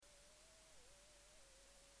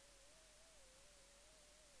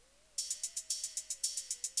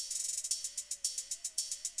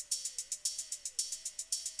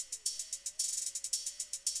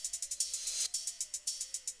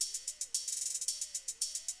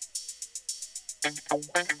Oh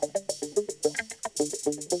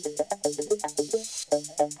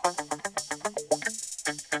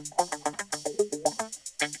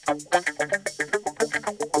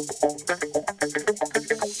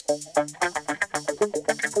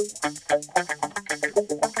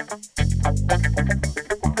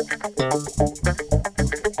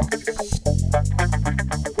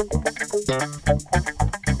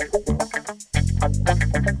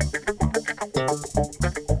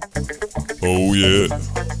yeah,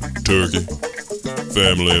 turkey,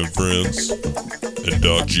 family and friends, and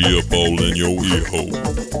Doc G up all in your ear hole.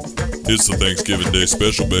 It's the Thanksgiving Day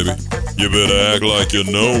special, baby. You better act like you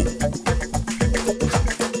know.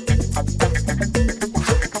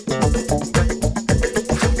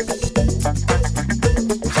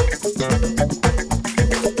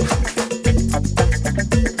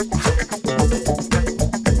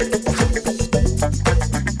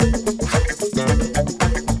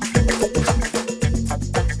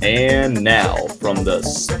 And now, from the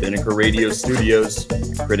Spinnaker Radio Studios,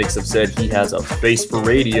 critics have said he has a face for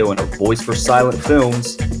radio and a voice for silent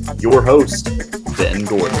films. Your host, Ben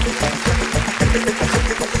Gordon.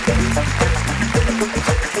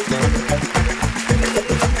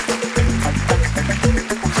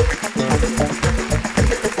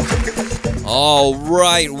 All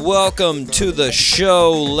right, welcome to the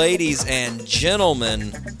show, ladies and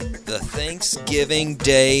gentlemen. The Thanksgiving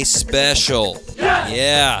Day special.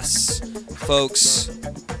 Yes, folks,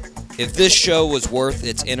 if this show was worth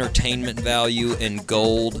its entertainment value in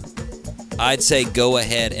gold, I'd say go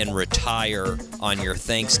ahead and retire on your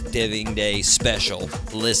Thanksgiving Day special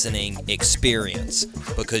listening experience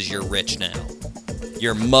because you're rich now.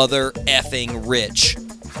 You're mother effing rich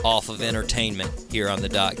off of entertainment here on the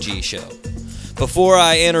Doc G Show. Before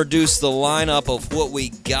I introduce the lineup of what we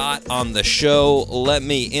got on the show, let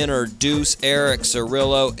me introduce Eric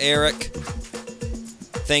Cirillo. Eric,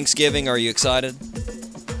 Thanksgiving, are you excited?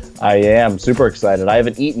 I am super excited. I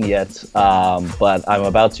haven't eaten yet, but I'm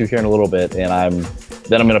about to here in a little bit, and I'm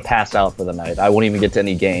going to pass out for the night. I won't even get to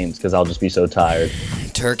any games because I'll just be so tired.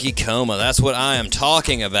 Turkey coma, that's what I am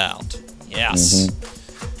talking about. Yes.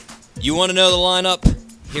 Mm-hmm. You want to know the lineup?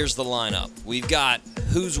 Here's the lineup. We've got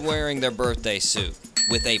who's wearing their birthday suit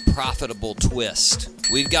with a profitable twist.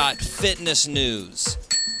 We've got fitness news.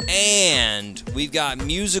 And we've got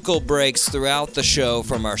musical breaks throughout the show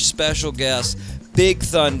from our special guests, Big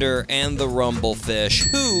Thunder and the Rumblefish,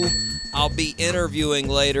 who I'll be interviewing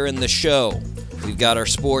later in the show. We've got our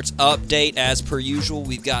sports update as per usual.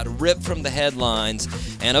 We've got Rip from the headlines.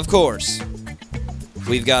 And of course,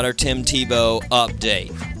 we've got our Tim Tebow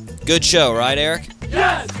update. Good show, right, Eric?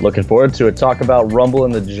 Yes! Looking forward to it. Talk about Rumble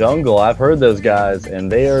in the Jungle. I've heard those guys, and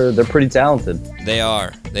they're pretty talented. They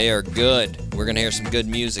are. They are good. We're going to hear some good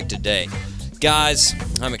music today. Guys,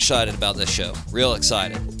 I'm excited about this show. Real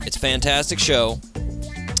excited. It's a fantastic show,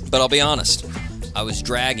 but I'll be honest. I was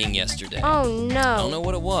dragging yesterday. Oh, no. I don't know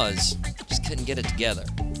what it was. Just couldn't get it together.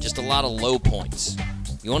 Just a lot of low points.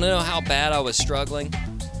 You want to know how bad I was struggling?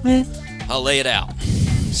 I'll lay it out.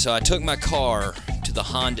 So I took my car to the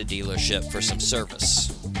Honda dealership for some service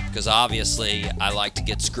because obviously I like to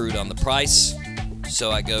get screwed on the price,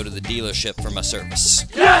 so I go to the dealership for my service.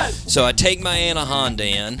 Yes! So I take my Anna Honda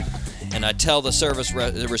in and I tell the service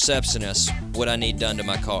receptionist what I need done to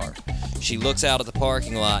my car. She looks out at the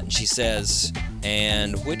parking lot and she says,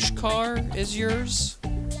 "And which car is yours?"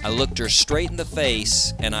 I looked her straight in the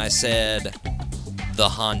face and I said, "The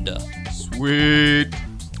Honda." Sweet.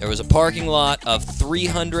 There was a parking lot of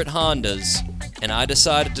 300 Hondas, and I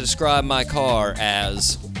decided to describe my car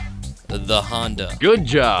as the Honda. Good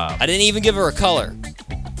job. I didn't even give her a color,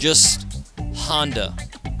 just Honda.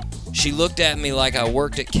 She looked at me like I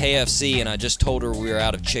worked at KFC and I just told her we were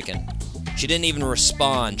out of chicken. She didn't even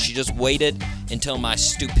respond. She just waited until my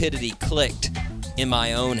stupidity clicked in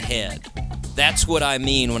my own head. That's what I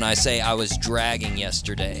mean when I say I was dragging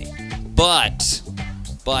yesterday. But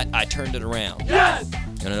I turned it around. Yes!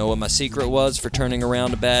 You wanna know what my secret was for turning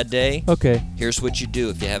around a bad day? Okay. Here's what you do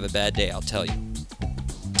if you have a bad day, I'll tell you.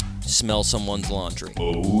 Smell someone's laundry.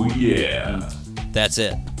 Oh, yeah. That's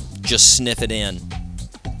it. Just sniff it in.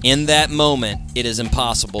 In that moment, it is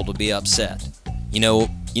impossible to be upset. You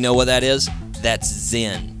know what that is? That's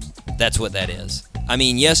Zen. That's what that is. I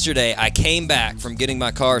mean, yesterday, I came back from getting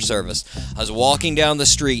my car serviced. I was walking down the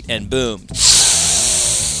street and boom.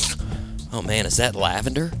 Oh man, is that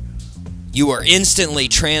lavender? You are instantly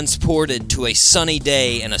transported to a sunny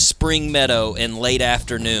day in a spring meadow in late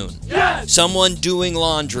afternoon. Yes! Someone doing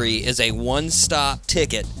laundry is a one-stop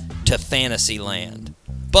ticket to Fantasyland.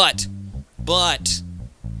 But,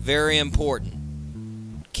 very important,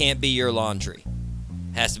 can't be your laundry.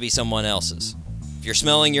 Has to be someone else's. If you're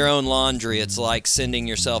smelling your own laundry, it's like sending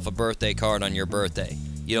yourself a birthday card on your birthday.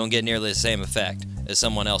 You don't get nearly the same effect as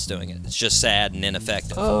someone else doing it. It's just sad and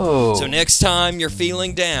ineffective. Oh. So next time you're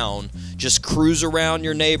feeling down, just cruise around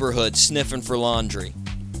your neighborhood sniffing for laundry.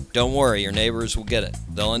 Don't worry, your neighbors will get it.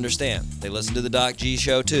 They'll understand. They listen to the Doc G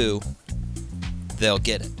Show too. They'll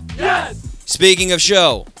get it. Yes! Speaking of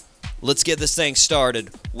show, let's get this thing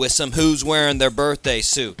started with some Who's Wearing Their Birthday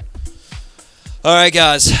Suit. All right,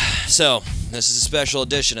 guys. So this is a special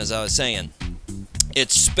edition, as I was saying.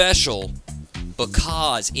 It's special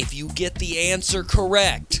because if you get the answer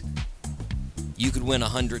correct, you could win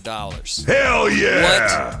 $100. Hell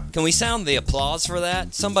yeah! What? Can we sound the applause for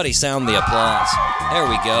that? Somebody sound the applause. There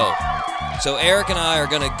we go. So Eric and I are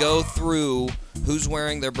going to go through Who's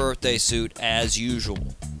Wearing Their Birthday Suit as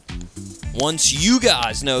usual. Once you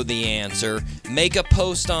guys know the answer, make a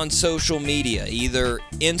post on social media, either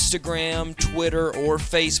Instagram, Twitter, or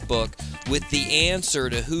Facebook, with the answer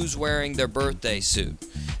to Who's Wearing Their Birthday Suit.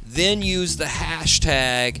 Then use the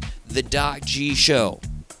hashtag #TheDocG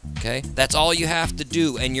Okay? That's all you have to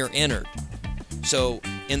do, and you're entered. So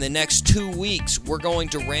in the next 2 weeks, we're going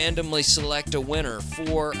to randomly select a winner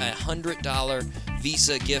for a $100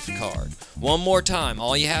 Visa gift card. One more time,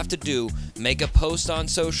 all you have to do, make a post on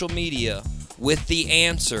social media with the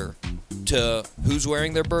answer to Who's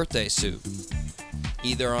Wearing Their Birthday Suit,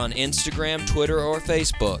 either on Instagram, Twitter, or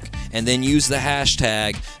Facebook, and then use the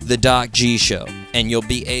hashtag #TheDocG and you'll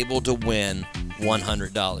be able to win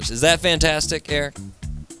 $100. Is that fantastic, Eric?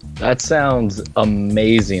 That sounds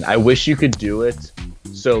amazing. I wish you could do it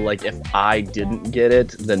so, like, if I didn't get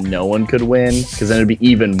it, then no one could win, because then it'd be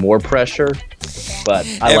even more pressure. But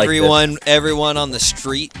I everyone on the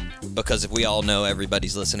street, because if we all know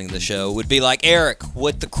everybody's listening to the show, would be like, Eric,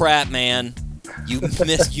 what the crap, man?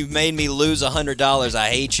 You made me lose $100. I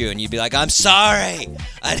hate you. And you'd be like, I'm sorry.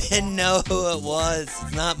 I didn't know who it was.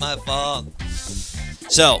 It's not my fault.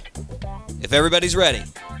 So, if everybody's ready,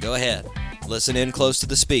 go ahead. Listen in close to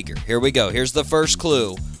the speaker. Here we go. Here's the first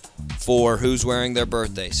clue for Who's Wearing Their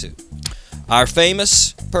Birthday Suit. Our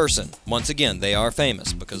famous person, once again, they are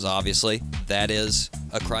famous because obviously that is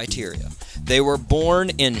a criteria. They were born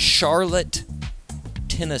in Charlotte,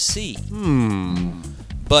 Tennessee,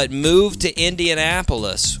 but moved to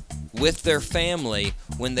Indianapolis with their family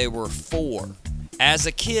when they were 4. As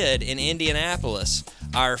a kid in Indianapolis,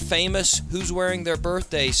 our famous Who's Wearing Their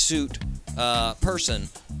Birthday Suit person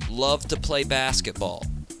loved to play basketball.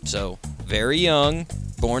 So, very young,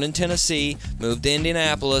 born in Tennessee, moved to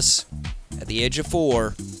Indianapolis at the age of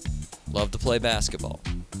 4, loved to play basketball.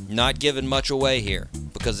 Not giving much away here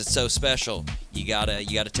because it's so special. You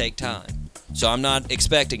gotta take time. So I'm not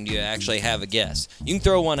expecting you to actually have a guess. You can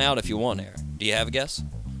throw one out if you want, Eric. Do you have a guess?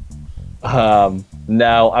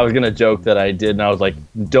 No, I was gonna joke that I did, and I was like,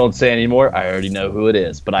 don't say anymore. I already know who it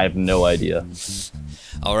is, but I have no idea.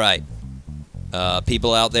 All right.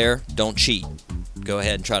 People out there, don't cheat. Go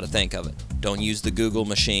ahead and try to think of it. Don't use the Google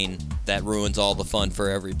machine. That ruins all the fun for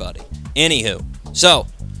everybody. Anywho, so,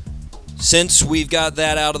 since we've got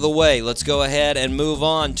that out of the way, let's go ahead and move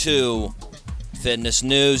on to fitness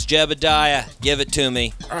news. Jebediah, give it to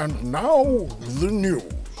me. And now, the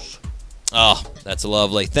news. Oh, that's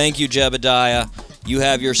lovely. Thank you, Jebediah. You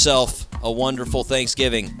have yourself a wonderful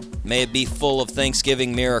Thanksgiving. May it be full of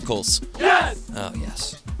Thanksgiving miracles. Yes! Oh,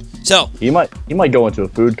 yes. So, He might go into a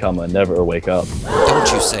food coma and never wake up.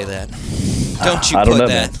 don't you say that. Don't you I don't put know,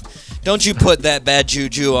 that. man. Don't you put that bad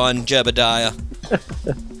juju on Jebediah.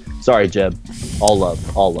 Sorry, Jeb. All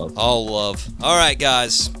love. All love. All love. All right,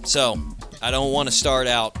 guys. So, I don't want to start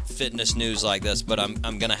out fitness news like this, but I'm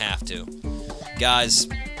going to have to. Guys,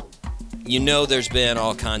 you know there's been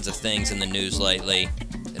all kinds of things in the news lately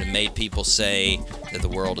that have made people say that the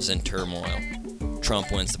world is in turmoil.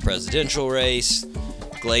 Trump wins the presidential race.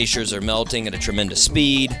 Glaciers are melting at a tremendous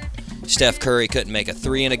speed. Steph Curry couldn't make a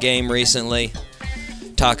 3 in a game recently.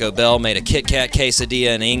 Taco Bell made a Kit Kat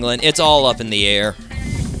quesadilla in England. It's all up in the air.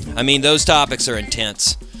 I mean, those topics are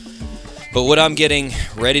intense. But what I'm getting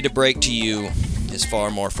ready to break to you is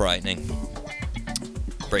far more frightening.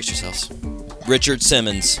 Brace yourselves. Richard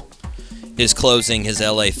Simmons is closing his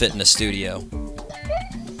LA fitness studio.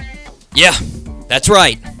 Yeah, that's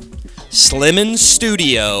right. Slimmons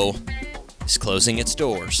Studio is closing its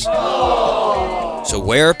doors. So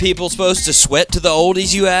where are people supposed to sweat to the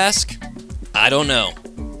oldies, you ask? I don't know,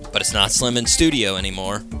 but it's not Slimmons Studio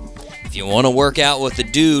anymore. If you want to work out with a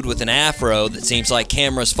dude with an afro that seems like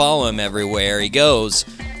cameras follow him everywhere he goes,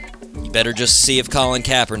 you better just see if Colin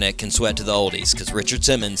Kaepernick can sweat to the oldies, because Richard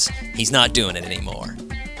Simmons, he's not doing it anymore.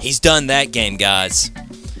 He's done that game, guys.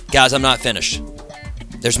 Guys, I'm not finished.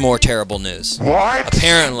 There's more terrible news. What?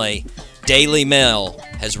 Apparently, Daily Mail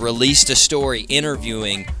has released a story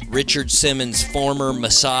interviewing Richard Simmons' former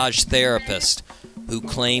massage therapist, who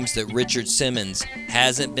claims that Richard Simmons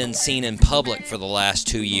hasn't been seen in public for the last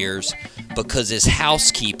 2 years because his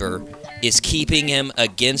housekeeper is keeping him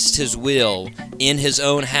against his will in his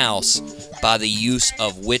own house by the use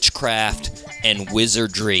of witchcraft and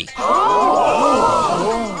wizardry.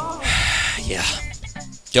 Yeah.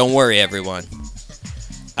 Don't worry, everyone.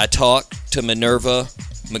 I talked to Minerva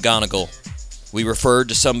McGonagall. We referred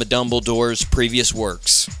to some of Dumbledore's previous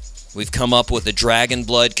works. We've come up with a dragon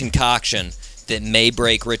blood concoction that may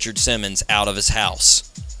break Richard Simmons out of his house.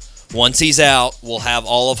 Once he's out, we'll have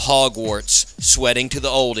all of Hogwarts sweating to the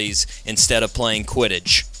oldies instead of playing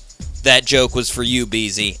Quidditch. That joke was for you,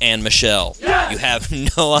 Beezy, and Michelle. Yes! You have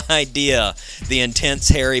no idea the intense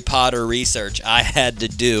Harry Potter research I had to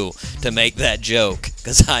do to make that joke,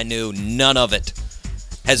 because I knew none of it.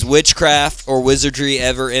 Has witchcraft or wizardry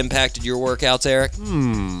ever impacted your workouts, Eric?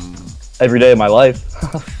 Every day of my life.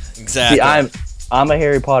 Exactly. See, I'm a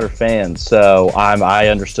Harry Potter fan, so I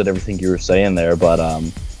understood everything you were saying there, but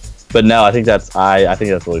no, I think that's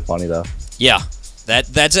really funny though. Yeah,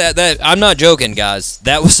 that's I'm not joking, guys.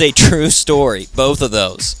 That was a true story. Both of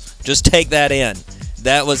those. Just take that in.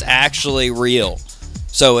 That was actually real.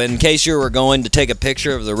 So in case you were going to take a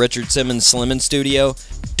picture of the Richard Simmons Slimming studio,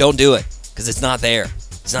 don't do it, because it's not there.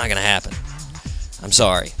 It's not gonna happen. I'm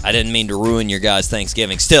sorry. I didn't mean to ruin your guys'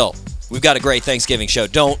 Thanksgiving. Still, we've got a great Thanksgiving show.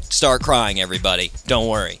 Don't start crying, everybody. Don't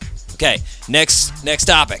worry. Okay, next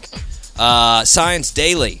topic. Science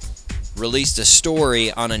Daily released a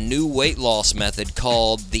story on a new weight loss method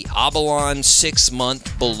called the Abalon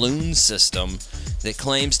 6-month balloon system that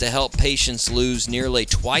claims to help patients lose nearly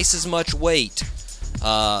twice as much weight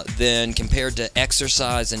than compared to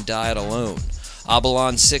exercise and diet alone.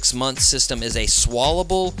 Abalon 6-month system is a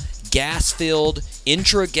swallowable, gas-filled,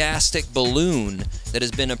 intragastric balloon that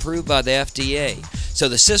has been approved by the FDA. So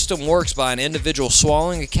the system works by an individual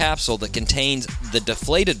swallowing a capsule that contains the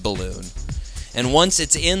deflated balloon, and once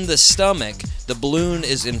it's in the stomach, the balloon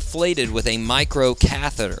is inflated with a micro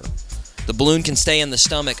catheter. The balloon can stay in the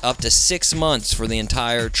stomach up to 6 months for the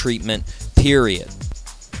entire treatment period.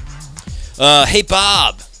 Hey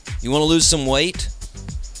Bob, you want to lose some weight?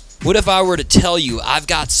 What if I were to tell you I've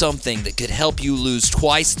got something that could help you lose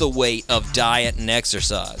twice the weight of diet and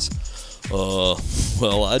exercise? Well,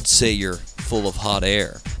 I'd say you're full of hot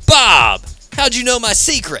air. Bob, how'd you know my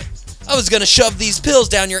secret? I was gonna shove these pills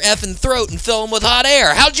down your effing throat and fill them with hot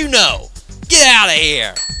air. How'd you know? Get out of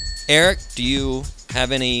here! Eric, do you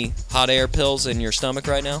have any hot air pills in your stomach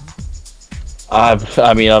right now? I've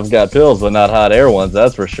got pills, but not hot air ones,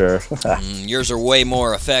 that's for sure. Yours are way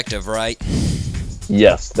more effective, right?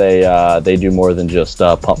 Yes, they do more than just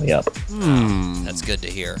pump me up. That's good to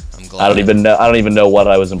hear. I'm glad. I don't even know what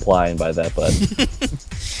I was implying by that, but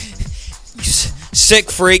You sick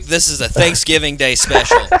freak, this is a Thanksgiving Day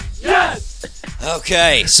special. Yes!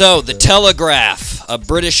 Okay, so The Telegraph, a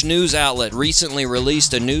British news outlet, recently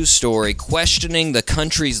released a news story questioning the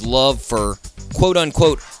country's love for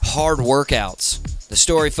quote-unquote hard workouts. The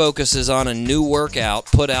story focuses on a new workout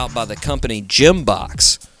put out by the company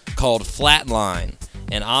Gymbox called Flatline,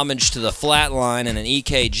 an homage to the flatline in an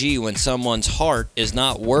EKG when someone's heart is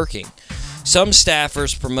not working. Some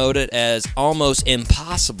staffers promote it as almost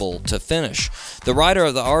impossible to finish. The writer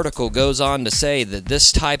of the article goes on to say that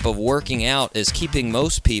this type of working out is keeping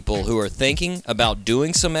most people who are thinking about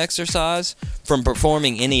doing some exercise from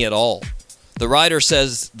performing any at all. The writer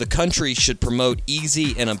says the country should promote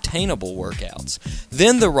easy and obtainable workouts.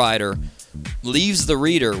 Then the writer leaves the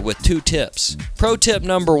reader with 2 tips. Pro tip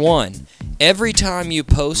number 1, every time you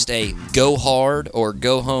post a go hard or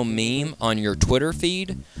go home meme on your Twitter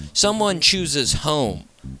feed, someone chooses home.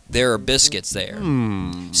 There are biscuits there.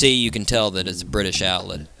 See, you can tell that it's a British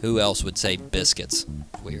outlet. Who else would say biscuits?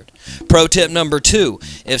 Weird. Pro tip number 2,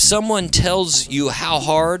 if someone tells you how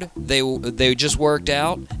hard they just worked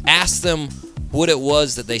out, ask them what it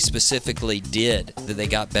was that they specifically did that they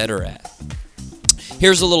got better at.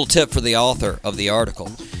 Here's a little tip for the author of the article.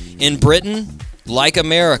 In Britain, like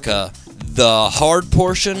America, the hard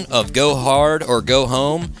portion of go hard or go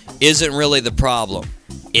home isn't really the problem.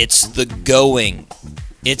 It's the going.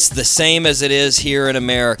 It's the same as it is here in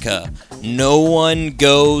America. No one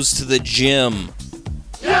goes to the gym.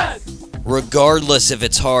 Yes! Regardless if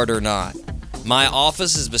it's hard or not. My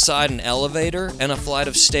office is beside an elevator and a flight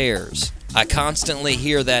of stairs. I constantly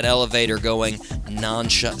hear that elevator going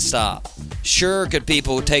non-stop. Sure, could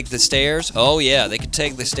people take the stairs? Oh yeah, they could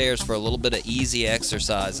take the stairs for a little bit of easy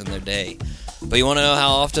exercise in their day. But you want to know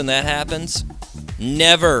how often that happens?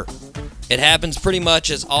 Never. It happens pretty much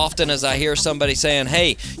as often as I hear somebody saying,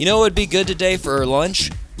 hey, you know what would be good today for lunch?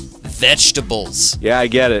 Vegetables. Yeah, I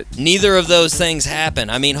get it. Neither of those things happen.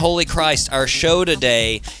 I mean, holy Christ, our show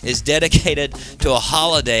today is dedicated to a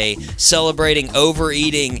holiday celebrating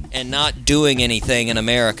overeating and not doing anything in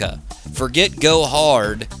America. Forget go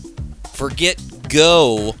hard. Forget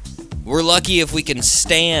go. We're lucky if we can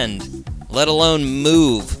stand, let alone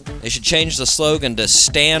move. They should change the slogan to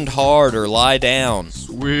stand hard or lie down.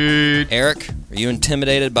 Sweet. Eric, are you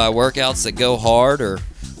intimidated by workouts that go hard, or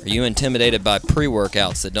are you intimidated by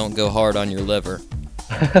pre-workouts that don't go hard on your liver?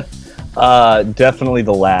 Definitely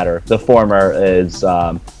the latter. The former is,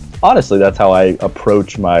 honestly, that's how I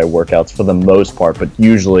approach my workouts for the most part, but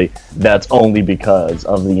usually that's only because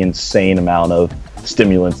of the insane amount of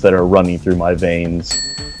stimulants that are running through my veins.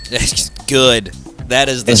 Good. That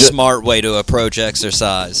is the smart way to approach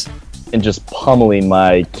exercise. And just pummeling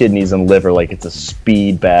my kidneys and liver like it's a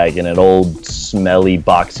speed bag in an old, smelly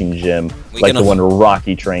boxing gym, like the one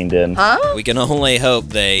Rocky trained in. We can only hope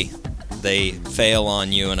they fail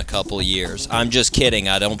on you in a couple years. I'm just kidding.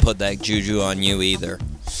 I don't put that juju on you either.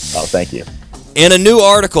 Oh, thank you. In a new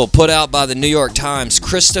article put out by the New York Times,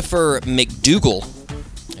 Christopher McDougall,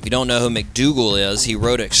 if you don't know who McDougall is, he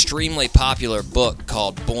wrote an extremely popular book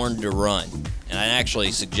called Born to Run. And I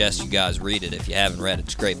actually suggest you guys read it if you haven't read it.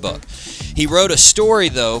 It's a great book. He wrote a story,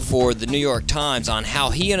 though, for the New York Times on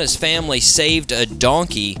how he and his family saved a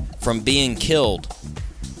donkey from being killed.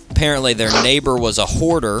 Apparently, their neighbor was a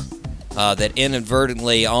hoarder that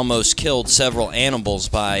inadvertently almost killed several animals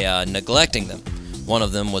by neglecting them. One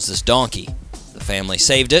of them was this donkey. The family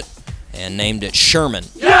saved it and named it Sherman.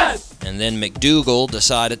 Yes! And then McDougall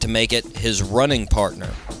decided to make it his running partner.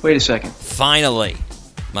 Wait a second. Finally,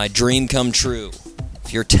 my dream come true.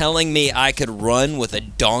 If you're telling me I could run with a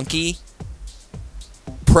donkey,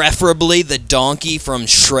 preferably the donkey from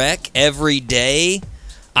Shrek, every day,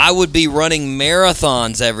 I would be running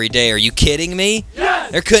marathons every day. Are you kidding me?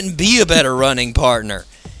 Yes! There couldn't be a better running partner.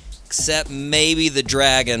 Except maybe the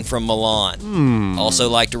dragon from Milan. Also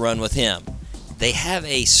like to run with him. They have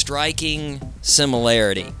a striking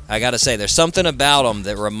similarity. I gotta say, there's something about them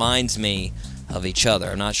that reminds me of each other.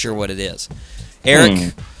 I'm not sure what it is.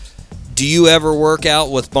 Eric, do you ever work out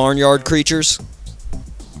with barnyard creatures?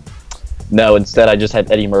 No, instead I just had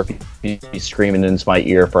Eddie Murphy screaming into my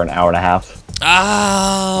ear for an hour and a half.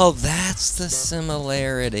 Oh, that's the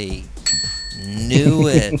similarity. Knew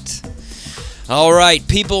it. All right,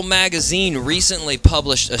 People Magazine recently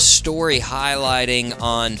published a story highlighting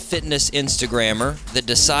on fitness Instagrammer that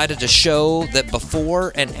decided to show that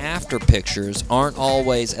before and after pictures aren't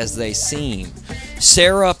always as they seem.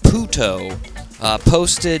 Sarah Puto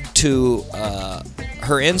posted to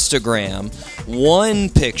her Instagram one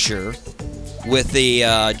picture with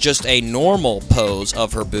the just a normal pose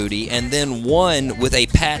of her booty, and then one with a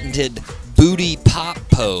patented booty pop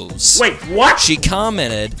pose. Wait, what? She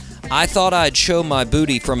commented, I thought I'd show my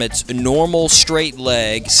booty from its normal straight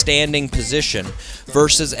leg standing position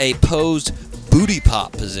versus a posed booty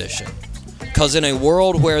pop position. Because in a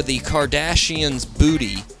world where the Kardashians'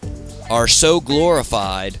 booty are so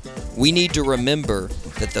glorified, we need to remember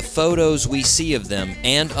that the photos we see of them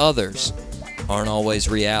and others aren't always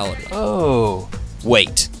reality. Oh.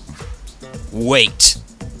 Wait.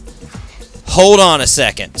 Hold on a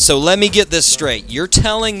second. So let me get this straight. You're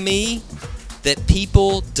telling me that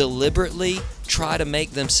people deliberately try to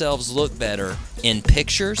make themselves look better in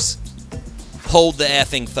pictures? Hold the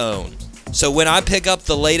effing phone. So when I pick up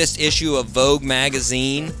the latest issue of Vogue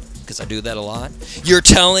magazine, because I do that a lot, you're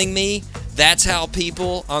telling me that's how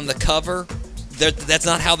people on the cover, that's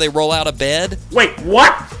not how they roll out of bed? Wait,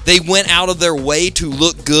 what? They went out of their way to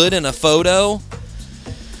look good in a photo?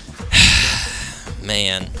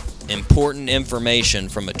 Man, important information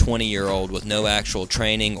from a 20-year-old with no actual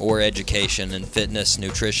training or education in fitness,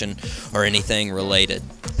 nutrition, or anything related.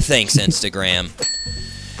 Thanks, Instagram.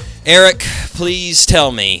 Eric, please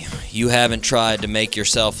tell me you haven't tried to make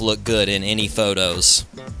yourself look good in any photos.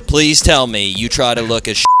 Please tell me you try to look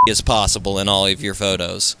as as possible in all of your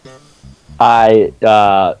photos. I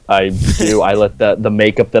do. I let the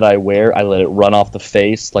makeup that I wear, I let it run off the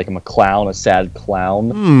face like I'm a clown, a sad clown.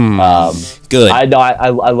 Good. I know. I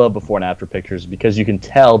love before and after pictures because you can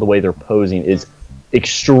tell the way they're posing is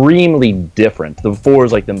extremely different. The before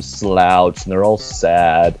is like them slouched and they're all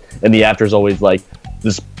sad, and the after is always like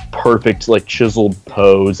this perfect, like chiseled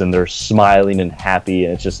pose, and they're smiling and happy,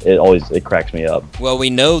 and it cracks me up. Well, we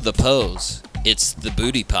know the pose. It's the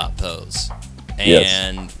booty pop pose.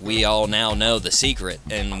 And Yes. we all now know the secret,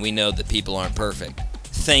 and we know that people aren't perfect.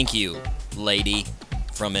 Thank you, lady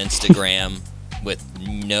from Instagram with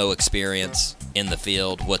no experience. in the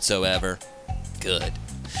field whatsoever. Good.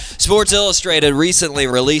 Sports Illustrated recently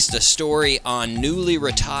released a story on newly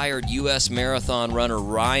retired U.S. marathon runner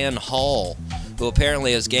Ryan Hall, who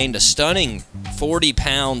apparently has gained a stunning 40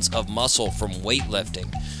 pounds of muscle from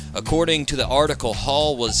weightlifting. According to the article,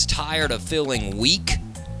 Hall was tired of feeling weak.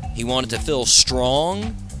 He wanted to feel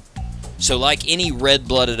strong. So like any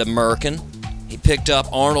red-blooded American, he picked up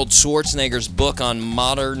Arnold Schwarzenegger's book on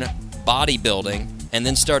modern bodybuilding and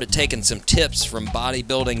then started taking some tips from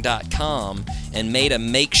bodybuilding.com and made a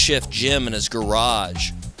makeshift gym in his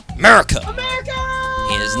garage. America!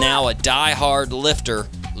 He is now a die-hard lifter,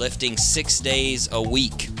 lifting 6 days a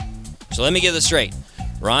week. So let me get this straight.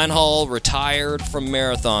 Ryan Hall retired from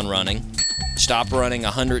marathon running, stopped running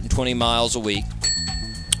 120 miles a week,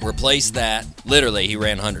 replaced that, literally he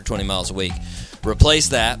ran 120 miles a week,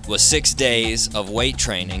 replaced that with 6 days of weight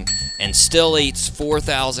training, and still eats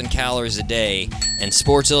 4,000 calories a day, and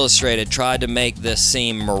Sports Illustrated tried to make this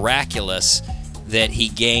seem miraculous that he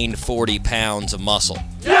gained 40 pounds of muscle.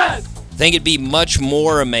 Yes! I think it'd be much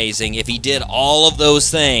more amazing if he did all of those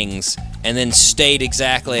things and then stayed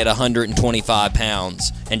exactly at 125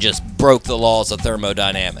 pounds and just broke the laws of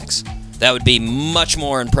thermodynamics. That would be much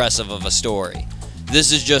more impressive of a story.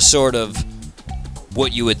 This is just sort of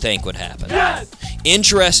what you would think would happen. Yes!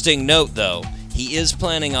 Interesting note, though, he is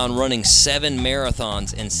planning on running 7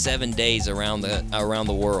 marathons in 7 days around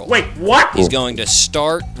the world. Wait, what? He's going to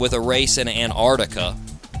start with a race in Antarctica.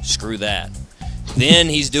 Screw that. Then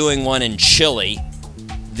he's doing one in Chile.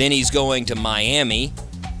 Then he's going to Miami.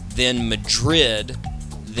 Then Madrid.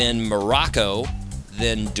 Then Morocco.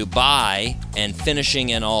 Then Dubai. And finishing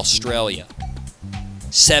in Australia.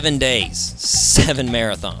 7 days. 7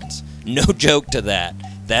 marathons. No joke to that.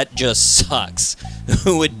 That just sucks.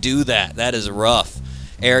 Who would do that? That is rough.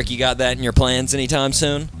 Eric, you got that in your plans anytime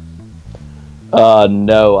soon?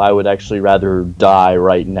 No, I would actually rather die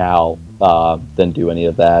right now than do any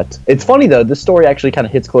of that. It's funny, though, this story actually kind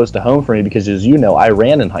of hits close to home for me because, as you know, I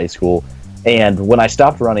ran in high school, and when I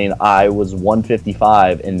stopped running, I was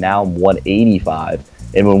 155, and now I'm 185.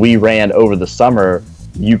 And when we ran over the summer,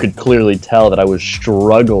 you could clearly tell that I was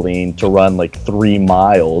struggling to run like 3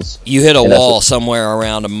 miles. You hit a wall somewhere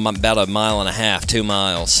around about a mile and a half, 2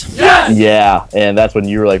 miles. Yes! Yeah, and that's when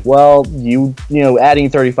you were like, well, you know, adding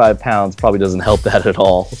 35 pounds probably doesn't help that at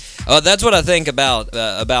all. That's what I think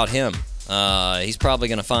about him. He's probably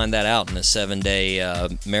going to find that out in a 7-day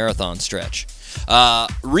marathon stretch.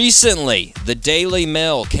 Recently, the Daily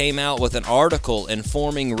Mail came out with an article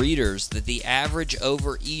informing readers that the average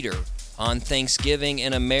overeater on Thanksgiving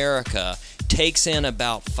in America takes in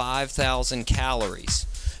about 5,000 calories.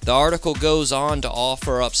 The article goes on to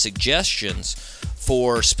offer up suggestions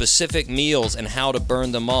for specific meals and how to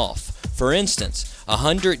burn them off. For instance,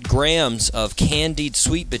 100 grams of candied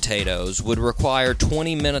sweet potatoes would require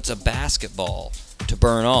 20 minutes of basketball to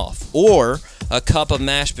burn off, or a cup of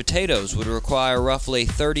mashed potatoes would require roughly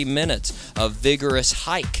 30 minutes of vigorous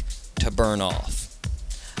hike to burn off.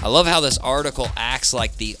 I love how this article acts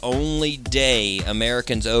like the only day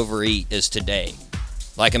Americans overeat is today.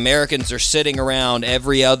 Like Americans are sitting around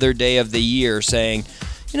every other day of the year saying,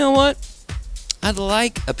 you know what? I'd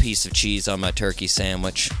like a piece of cheese on my turkey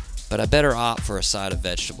sandwich, but I better opt for a side of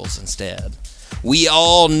vegetables instead. We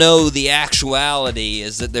all know the actuality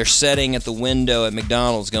is that they're sitting at the window at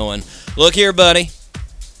McDonald's going, look here, buddy.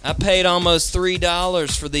 I paid almost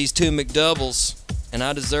 $3 for these 2 McDoubles, and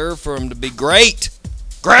I deserve for them to be great.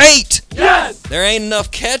 Great! Yes! There ain't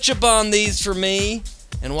enough ketchup on these for me.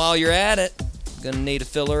 And while you're at it, I'm gonna need a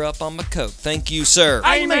filler up on my Coke. Thank you, sir.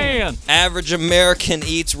 Amen. Average American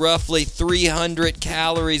eats roughly 300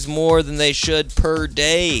 calories more than they should per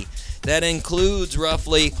day. That includes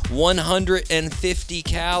roughly 150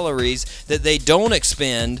 calories that they don't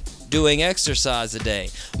expend doing exercise a day.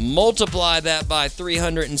 Multiply that by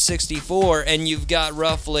 364 and you've got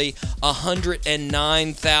roughly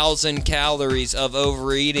 109,000 calories of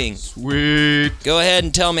overeating. Sweet. Go ahead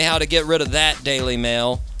and tell me how to get rid of that, Daily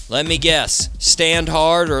Mail. Let me guess. Stand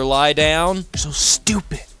hard or lie down? You're so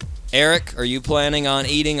stupid. Eric, are you planning on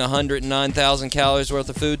eating 109,000 calories worth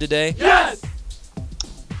of food today? Yes!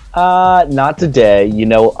 Not today. You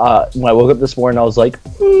know, when I woke up this morning, I was like,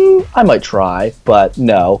 I might try, but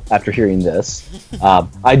no. After hearing this,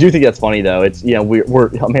 I do think that's funny though. It's, you know, we're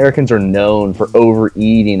Americans are known for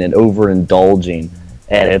overeating and overindulging,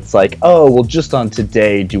 and it's like, oh well, just on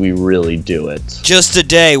today, do we really do it? Just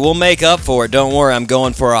today. We'll make up for it. Don't worry. I'm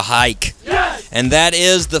going for a hike. Yes! And that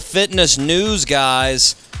is the fitness news,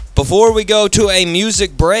 guys. Before we go to a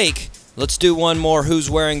music break, let's do one more Who's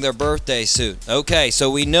Wearing Their Birthday Suit. Okay,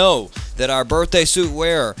 so we know that our birthday suit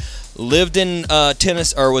wearer lived in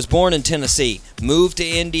Tennessee, or was born in Tennessee, moved to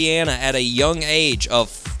Indiana at a young age of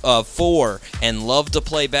 4, and loved to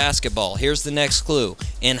play basketball. Here's the next clue.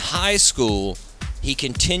 In high school, he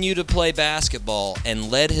continued to play basketball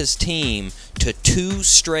and led his team to 2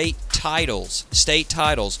 straight titles, state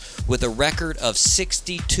titles, with a record of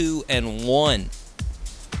 62-1.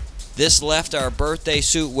 This left our birthday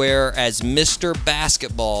suit wearer as Mr.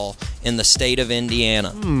 Basketball in the state of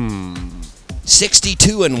Indiana.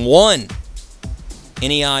 62-1.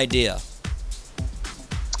 Any idea?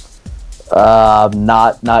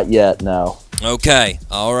 Not yet. No. Okay.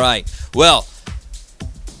 All right. Well,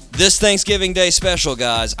 this Thanksgiving Day special,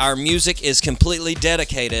 guys, our music is completely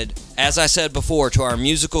dedicated, as I said before, to our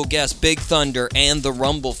musical guests, Big Thunder and the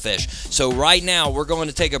Rumblefish. So right now, we're going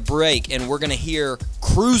to take a break, and we're going to hear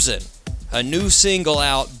Cruisin', a new single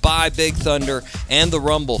out by Big Thunder and the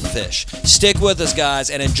Rumblefish. Stick with us, guys,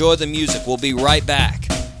 and enjoy the music. We'll be right back.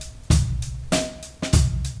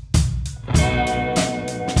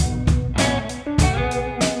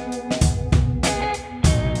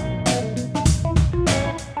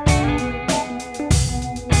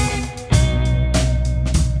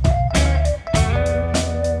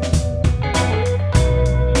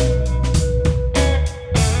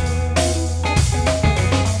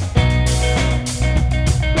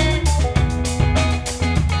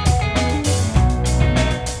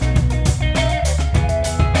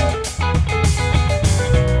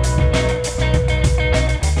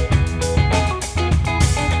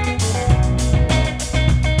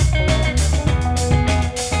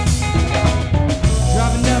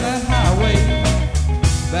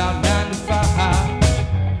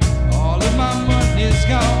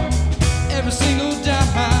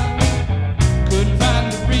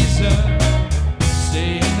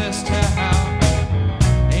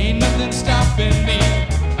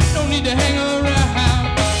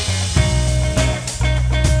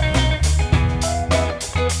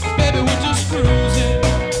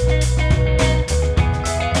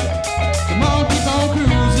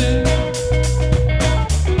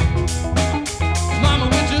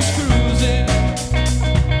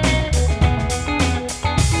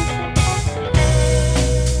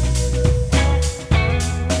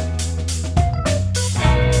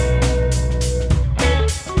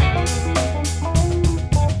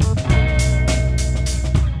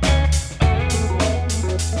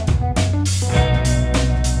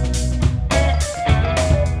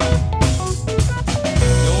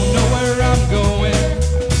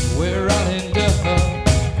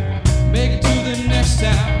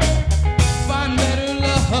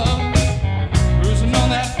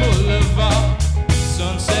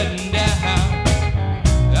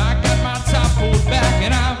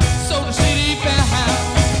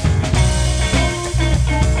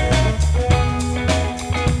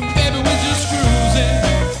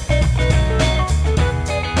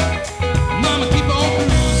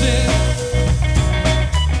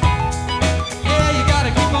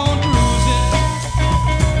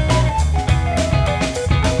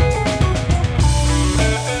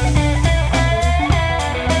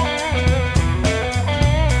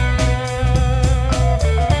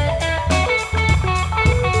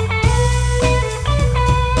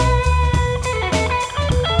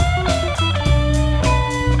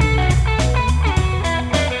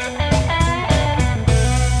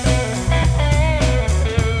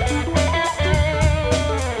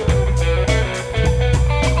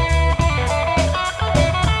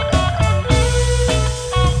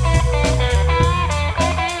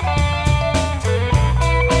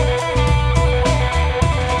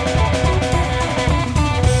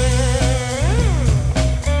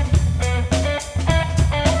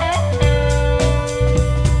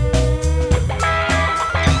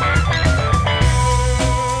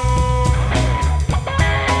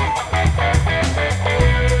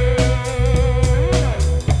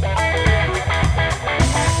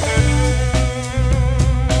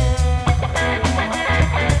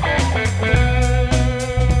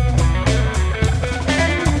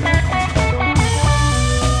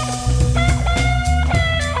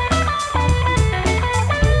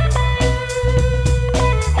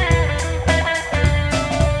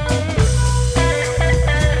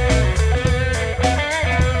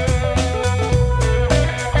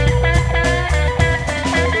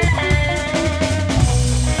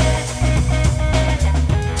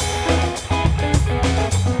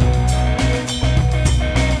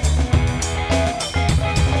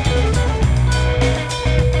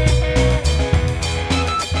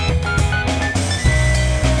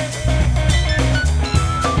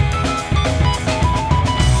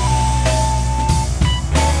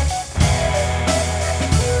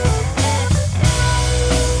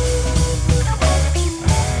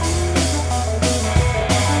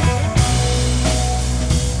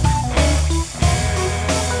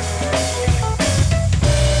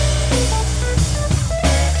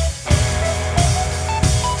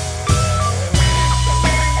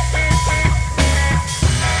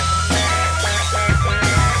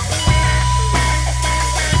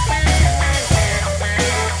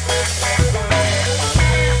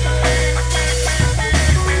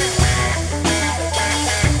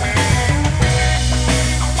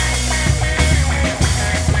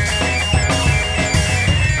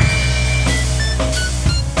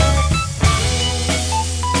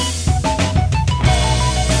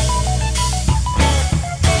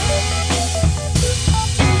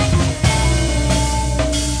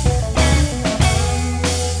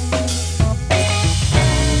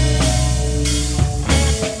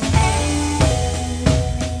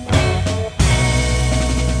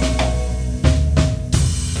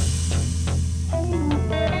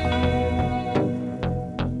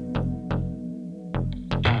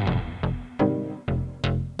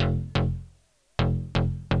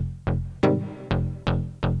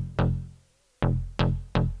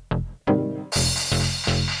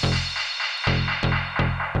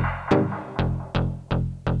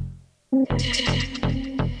 All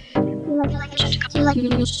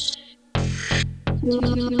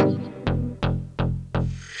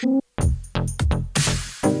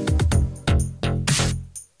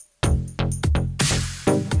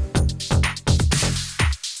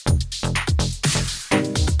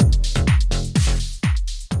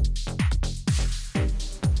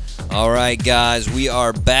right, guys, we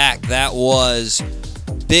are back. That was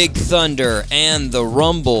Big Thunder and the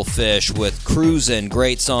Rumblefish with Cruisin'.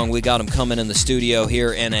 Great song. We got them coming in the studio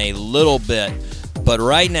here in a little bit. But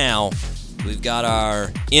right now, we've got our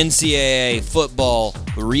NCAA football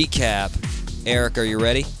recap. Eric, are you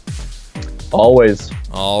ready? Always.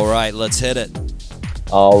 All right, let's hit it.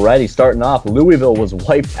 Alrighty, starting off, Louisville was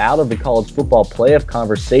wiped out of the college football playoff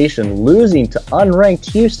conversation, losing to unranked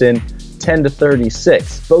Houston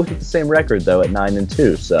 10-36. Both with the same record, though, at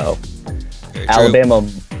 9-2. So, Very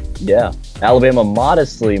Alabama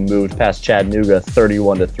modestly moved past Chattanooga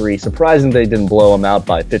 31-3. Surprising they didn't blow them out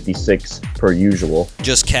by 56 per usual.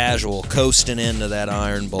 Just casual, coasting into that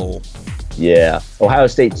Iron Bowl. Yeah. Ohio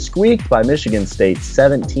State squeaked by Michigan State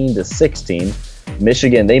 17-16.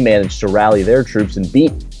 Michigan, they managed to rally their troops and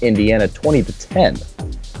beat Indiana 20-10.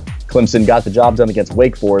 Clemson got the job done against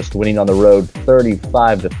Wake Forest, winning on the road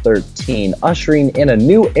 35-13, ushering in a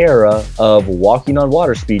new era of walking on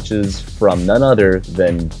water speeches from none other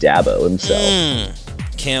than Dabo himself.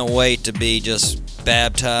 Can't wait to be just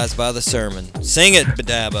baptized by the sermon. Sing it,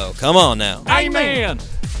 Dabo. Come on now. Amen.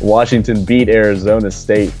 Washington beat Arizona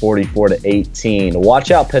State 44-18.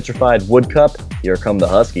 Watch out, Petrified Woodcup. Here come the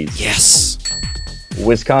Huskies. Yes.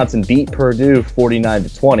 Wisconsin beat Purdue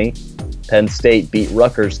 49-20. Penn State beat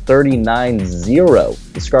Rutgers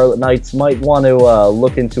 39-0. The Scarlet Knights might want to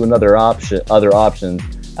look into other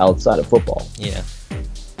options outside of football. Yeah.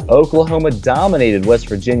 Oklahoma dominated West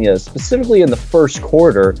Virginia, specifically in the first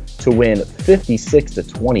quarter, to win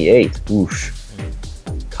 56-28. Oosh.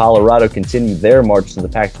 Colorado continued their march to the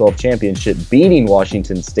Pac-12 championship, beating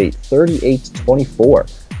Washington State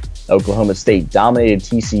 38-24. Oklahoma State dominated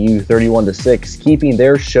TCU 31-6, keeping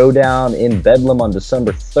their showdown in Bedlam on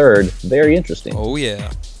December 3rd very interesting. Oh, yeah.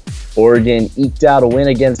 Oregon eked out a win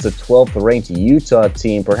against the 12th-ranked Utah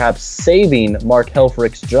team, perhaps saving Mark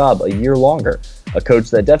Helfrich's job a year longer. A coach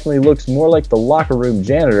that definitely looks more like the locker room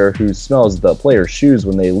janitor who smells the players' shoes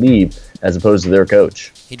when they leave, as opposed to their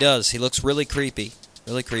coach. He does. He looks really creepy.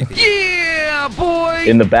 Really creepy. Yeah, boy.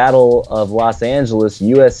 In the Battle of Los Angeles,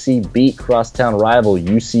 USC beat crosstown rival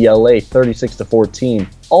UCLA 36-14.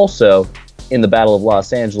 Also, in the Battle of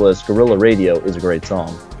Los Angeles, Guerrilla Radio is a great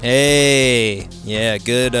song. Hey. Yeah,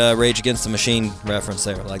 good Rage Against the Machine reference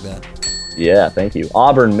there. I like that. Yeah, thank you.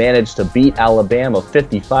 Auburn managed to beat Alabama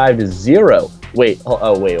 55-0. Wait.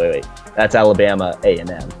 That's Alabama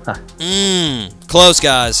A&M. Huh. Close,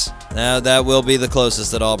 guys. Now that will be the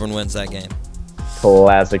closest that Auburn wins that game.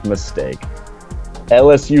 Classic mistake.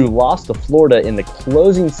 LSU lost to Florida in the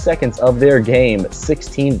closing seconds of their game,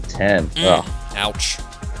 16-10. Ouch.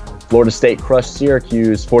 Florida State crushed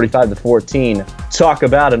Syracuse 45-14. Talk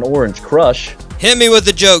about an orange crush. Hit me with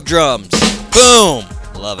the joke drums. Boom.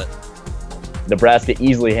 Love it. Nebraska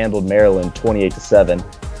easily handled Maryland 28-7.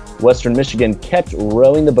 Western Michigan kept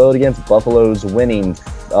rowing the boat against Buffalo, winning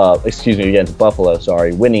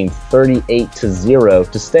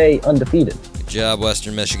 38-0 to stay undefeated. Good job,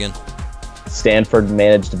 Western Michigan. Stanford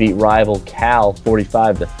managed to beat rival Cal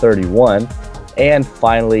 45-31. And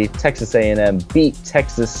finally, Texas A&M beat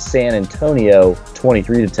Texas San Antonio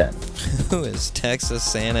 23-10. Who is Texas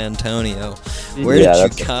San Antonio? Where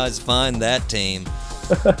did you guys find that team?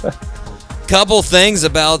 Couple things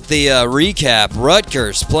about the recap.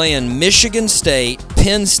 Rutgers playing Michigan State,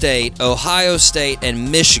 Penn State, Ohio State,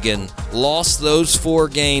 and Michigan lost those 4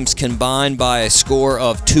 games combined by a score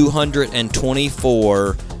of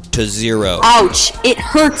 224-0. Ouch, it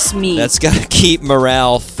hurts me. That's got to keep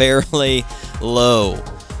morale fairly low.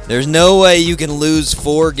 There's no way you can lose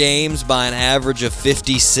 4 games by an average of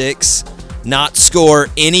 56, not score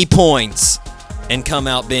any points, and come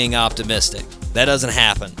out being optimistic. That doesn't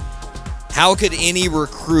happen. How could any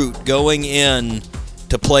recruit going in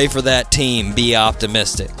to play for that team be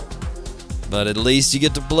optimistic? But at least you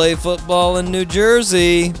get to play football in New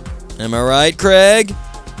Jersey. Am I right, Craig?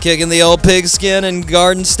 Kicking the old pigskin in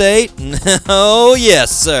Garden State? Oh,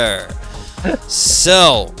 yes, sir.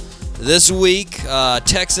 So, this week,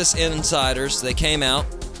 Texas insiders, they came out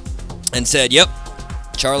and said, yep,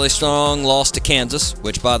 Charlie Strong lost to Kansas,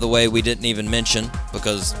 which, by the way, we didn't even mention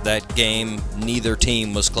because that game, neither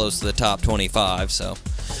team was close to the top 25, so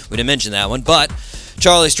we didn't mention that one. But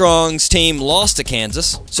Charlie Strong's team lost to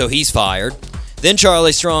Kansas, so he's fired. Then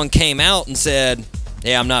Charlie Strong came out and said,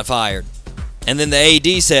 yeah, I'm not fired. And then the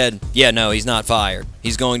AD said, yeah, no, he's not fired.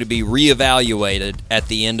 He's going to be reevaluated at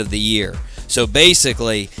the end of the year. So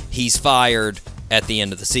basically, he's fired at the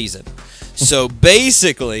end of the season. So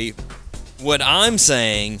basically, what I'm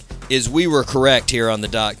saying is we were correct here on the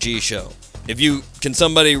Doc G Show. Can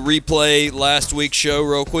somebody replay last week's show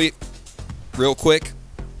real quick?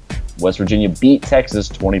 West Virginia beat Texas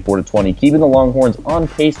 24-20, keeping the Longhorns on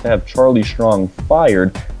pace to have Charlie Strong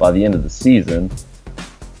fired by the end of the season.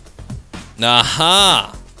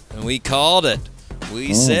 Aha! And we called it.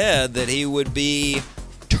 We said that he would be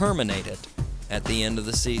terminated at the end of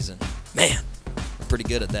the season. Man, we're pretty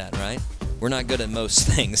good at that, right? We're not good at most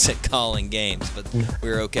things at calling games, but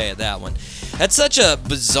we're okay at that one. That's such a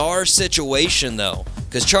bizarre situation, though,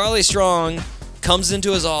 because Charlie Strong comes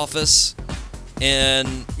into his office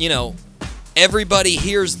and, everybody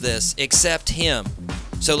hears this except him.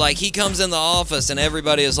 So, like, he comes in the office and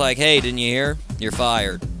everybody is like, hey, didn't you hear? You're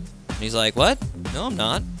fired. And he's like, what? No, I'm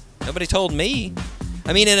not. Nobody told me.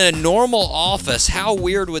 I mean, in a normal office, how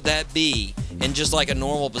weird would that be in just like a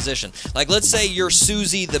normal position? Like, let's say you're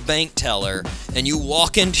Susie the bank teller and you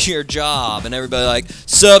walk into your job and everybody like,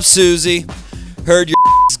 sup, Susie? Heard your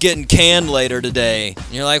is getting canned later today.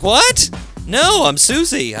 And you're like, what? No, I'm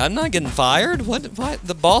Susie. I'm not getting fired. What?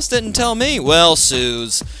 The boss didn't tell me. Well,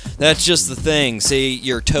 Suze, that's just the thing. See,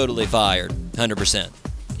 you're totally fired. 100%.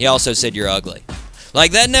 He also said you're ugly.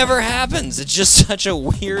 Like, that never happens. It's just such a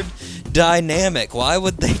weird dynamic. Why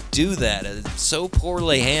would they do that? It's so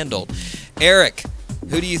poorly handled. Eric,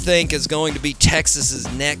 who do you think is going to be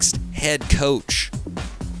Texas's next head coach?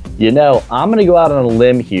 I'm going to go out on a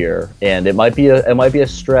limb here, and it might be a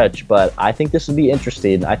stretch, but I think this would be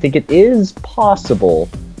interesting. I think it is possible.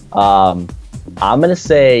 I'm going to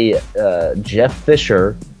say Jeff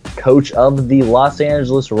Fisher, coach of the Los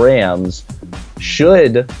Angeles Rams,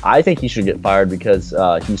 I think he should get fired because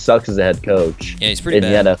he sucks as a head coach. Yeah, he's pretty in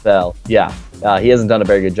bad. the NFL. Yeah, he hasn't done a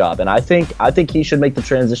very good job, and I think he should make the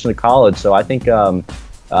transition to college. So I think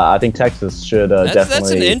Texas should definitely. That's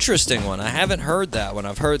an interesting one. I haven't heard that one.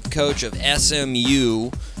 I've heard the coach of SMU.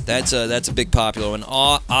 That's a big popular one.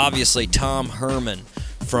 Obviously, Tom Herman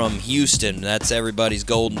from Houston. That's everybody's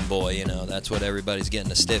golden boy. That's what everybody's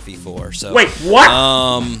getting a stiffy for. So Wait,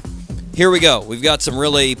 what? Here we go. We've got some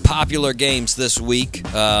really popular games this week,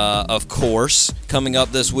 of course. Coming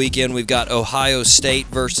up this weekend, we've got Ohio State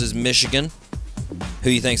versus Michigan. Who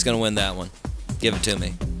you think's going to win that one? Give it to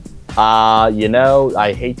me.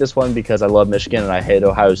 I hate this one because I love Michigan and I hate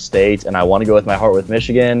Ohio State, and I want to go with my heart with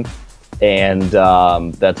Michigan, and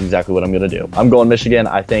that's exactly what I'm going to do. I'm going Michigan.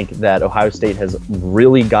 I think that Ohio State has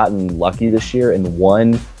really gotten lucky this year and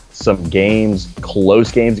won some games,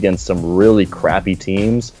 close games against some really crappy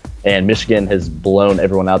teams. And Michigan has blown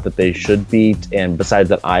everyone out that they should beat. And besides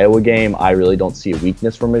that Iowa game, I really don't see a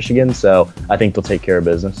weakness for Michigan. So I think they'll take care of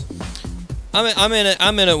business. I'm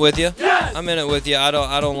in it with you. I'm in it with you. I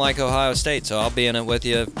don't like Ohio State, so I'll be in it with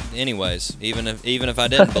you anyways. Even if I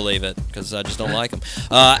didn't believe it, because I just don't like them.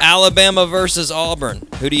 Alabama versus Auburn.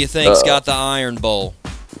 Who do you think's got the Iron Bowl?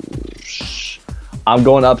 I'm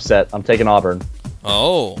going upset. I'm taking Auburn.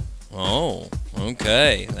 Oh,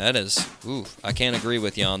 okay. That is. I can't agree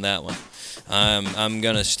with you on that one. I'm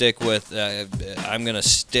gonna stick with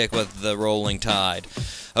the Rolling Tide.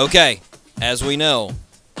 Okay, as we know,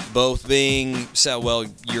 both being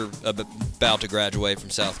you're about to graduate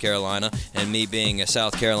from South Carolina, and me being a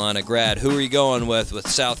South Carolina grad. Who are you going with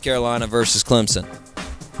South Carolina versus Clemson?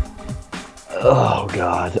 Oh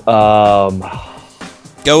God.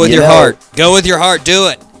 Go with your heart. Go with your heart. Do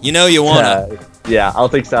it. You know you wanna. Yeah, I'll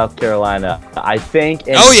take South Carolina. I think,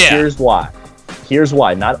 and here's why.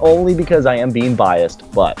 Not only because I am being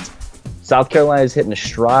biased, but South Carolina is hitting a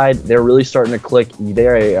stride. They're really starting to click.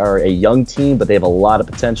 They are a young team, but they have a lot of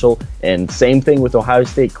potential. And same thing with Ohio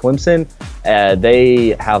State, Clemson.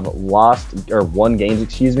 They have won games,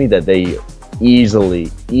 that they easily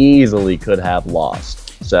could have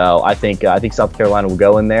lost. So I think South Carolina will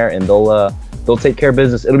go in there and they'll take care of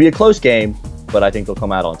business. It'll be a close game, but I think they'll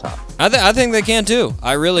come out on top. I think they can too.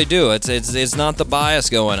 I really do. It's not the bias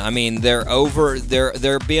going. I mean, they're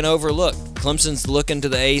being overlooked. Clemson's looking to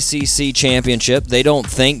the ACC championship. They don't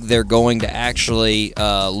think they're going to actually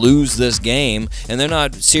lose this game, and they're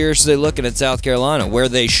not seriously looking at South Carolina where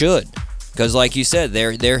they should. Because, like you said,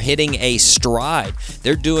 they're hitting a stride.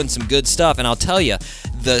 They're doing some good stuff, and I'll tell you,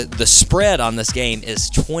 the spread on this game is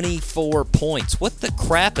 24 points. What the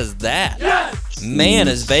crap is that? Yes! Man,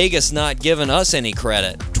 is Vegas not giving us any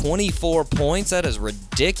credit? 24 points? That is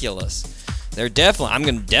ridiculous. I'm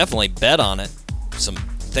going to definitely bet on it. Some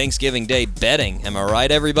Thanksgiving Day betting. Am I right,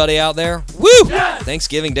 everybody out there? Woo! Yes!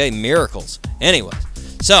 Thanksgiving Day miracles. Anyways,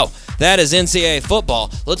 so that is NCAA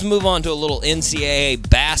football. Let's move on to a little NCAA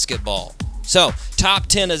basketball. So, top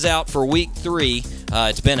 10 is out for week 3.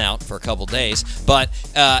 It's been out for a couple days. But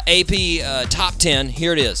AP top 10,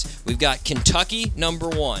 here it is. We've got Kentucky, number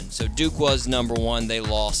 1. So, Duke was number 1. They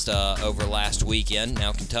lost over last weekend.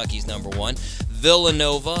 Now, Kentucky's number 1.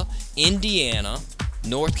 Villanova, Indiana,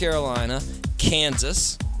 North Carolina,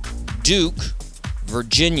 Kansas, Duke,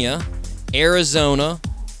 Virginia, Arizona,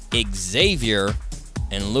 Xavier,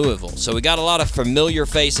 and Louisville. So, we got a lot of familiar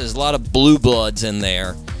faces, a lot of blue bloods in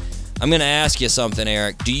there. I'm going to ask you something,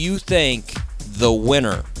 Eric. Do you think the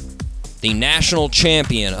winner, the national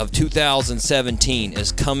champion of 2017,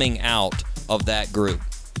 is coming out of that group?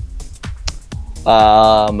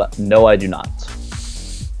 No, I do not.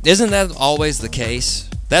 Isn't that always the case?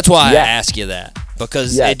 That's why I ask you that,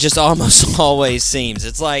 because it just almost always seems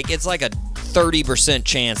it's like a 30%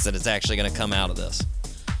 chance that it's actually going to come out of this.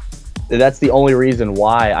 That's the only reason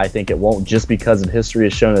why I think it won't, just because history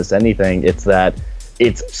has shown us anything. It's that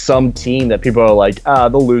it's some team that people are like,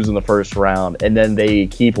 they'll lose in the first round, and then they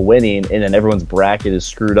keep winning, and then everyone's bracket is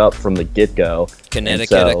screwed up from the get-go.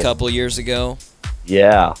 Connecticut a couple years ago.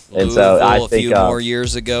 Yeah. And so I think a few more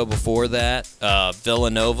years ago before that.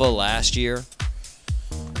 Villanova last year.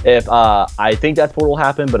 If I think that's what will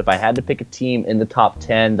happen, but if I had to pick a team in the top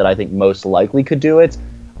 10 that I think most likely could do it,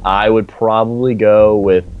 I would probably go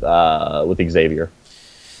with Xavier.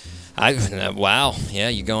 Wow, yeah,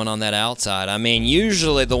 you're going on that outside. I mean,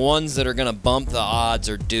 usually the ones that are going to bump the odds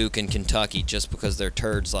are Duke and Kentucky, just because they're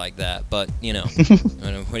turds like that. But what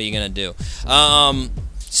are you going to do?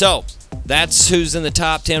 So that's who's in the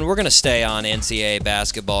top 10. We're going to stay on NCAA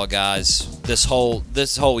basketball, guys, this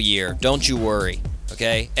whole year. Don't you worry,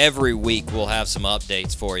 okay? Every week we'll have some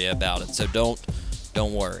updates for you about it, so don't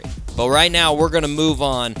worry. But right now, we're going to move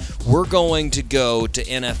on. We're going to go to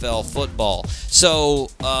NFL football. So,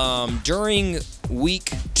 during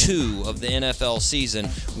week 2 of the NFL season,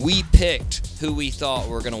 we picked who we thought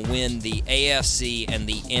were going to win the AFC and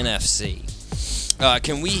the NFC.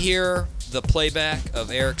 Can we hear the playback of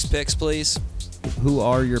Eric's picks, please? Who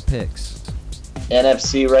are your picks?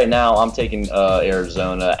 NFC right now, I'm taking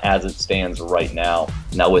Arizona as it stands right now.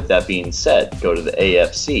 Now, with that being said, go to the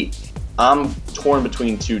AFC. I'm torn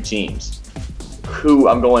between two teams. Who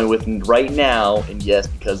I'm going with right now, and yes,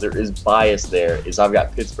 because there is bias there, is I've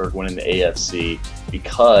got Pittsburgh winning the AFC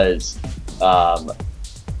because...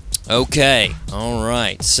 Okay, all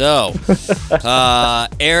right. So,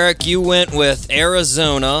 Eric, you went with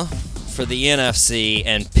Arizona for the NFC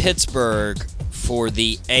and Pittsburgh for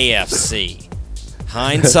the AFC.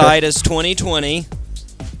 Hindsight is 20/20.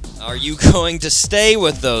 Are you going to stay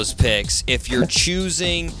with those picks if you're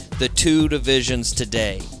choosing the two divisions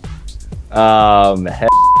today? Hell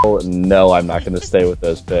no, I'm not going to stay with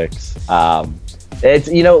those picks. It's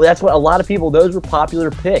that's what a lot of people. Those were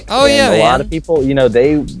popular picks. Oh and yeah, a lot of people.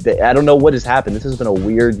 They I don't know what has happened. This has been a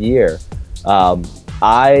weird year.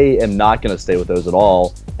 I am not going to stay with those at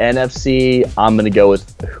all. NFC, I'm going to go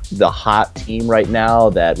with the hot team right now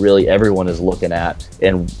that really everyone is looking at,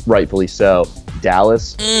 and rightfully so.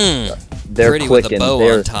 Dallas. They're pretty clicking. With a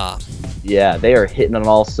bow on top. Yeah, they are hitting on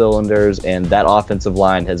all cylinders, and that offensive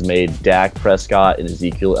line has made Dak Prescott and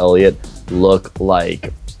Ezekiel Elliott look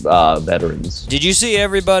like veterans. Did you see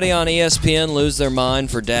everybody on ESPN lose their mind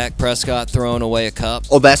for Dak Prescott throwing away a cup?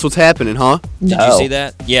 Oh, that's what's happening, huh? Did you see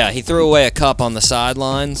that? Yeah, he threw away a cup on the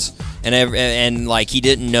sidelines, and like he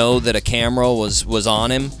didn't know that a camera was on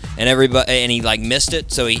him, and he like missed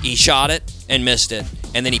it, so he shot it and missed it,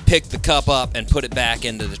 and then he picked the cup up and put it back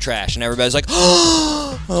into the trash, and everybody's like,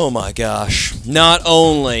 oh my gosh! Not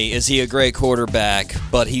only is he a great quarterback,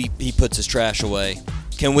 but he puts his trash away.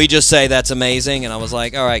 Can we just say that's amazing? And I was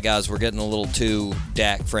like, all right, guys, we're getting a little too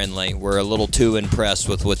Dak friendly. We're a little too impressed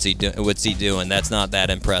with what's he doing. That's not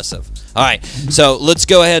that impressive. All right, so let's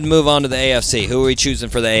go ahead and move on to the AFC. Who are we choosing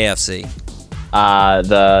for the AFC?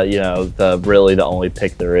 The only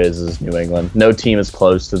pick there is New England. No team is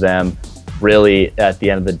close to them. Really, at the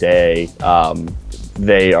end of the day,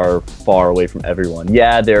 they are far away from everyone.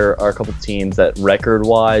 Yeah, there are a couple teams that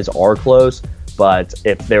record-wise are close, but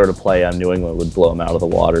if they were to play, New England would blow them out of the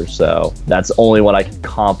water. So that's the only one I can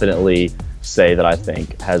confidently say that I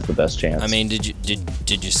think has the best chance. I mean, did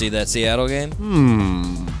you see that Seattle game?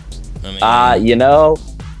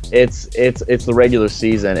 It's the regular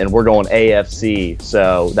season, and we're going AFC.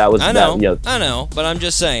 So that was I know, but I'm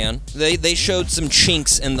just saying they showed some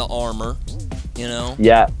chinks in the armor.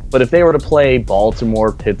 Yeah, but if they were to play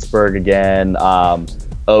Baltimore, Pittsburgh again,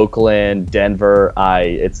 Oakland, Denver,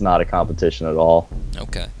 it's not a competition at all.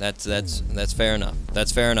 Okay, that's fair enough.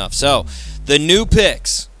 That's fair enough. So, the new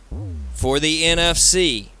picks for the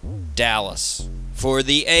NFC: Dallas. For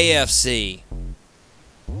the AFC,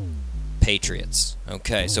 Patriots.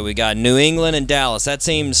 Okay, so we got New England and Dallas. That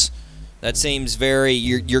seems very.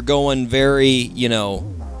 You're going very,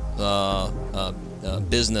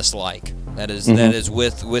 business-like. That is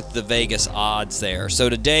with the Vegas odds there. So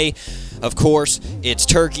today, of course, it's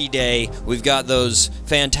Turkey Day. We've got those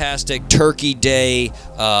fantastic Turkey Day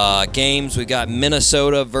games. We've got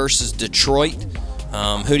Minnesota versus Detroit.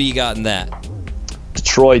 Who do you got in that?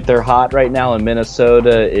 Detroit, they're hot right now, and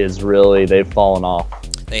Minnesota they've fallen off.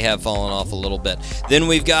 They have fallen off a little bit. Then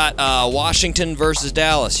we've got Washington versus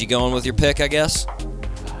Dallas. You going with your pick, I guess?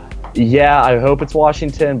 Yeah, I hope it's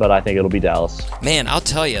Washington, but I think it'll be Dallas. Man, I'll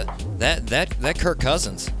tell you, that Kirk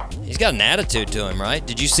Cousins, he's got an attitude to him, right?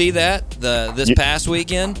 Did you see that this past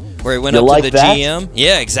weekend where he went up to the GM?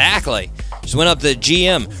 Yeah, exactly. Just went up to the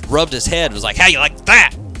GM, rubbed his head, was like, "How you like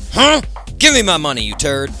that? Huh? Give me my money, you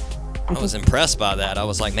turd." I was impressed by that. I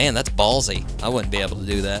was like, man, that's ballsy. I wouldn't be able to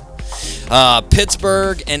do that.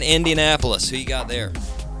 Pittsburgh and Indianapolis. Who you got there?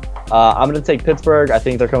 I'm going to take Pittsburgh. I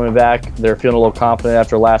think they're coming back. They're feeling a little confident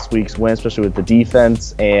after last week's win, especially with the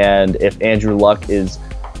defense. And if Andrew Luck is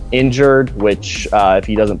injured, which if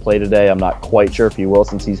he doesn't play today, I'm not quite sure if he will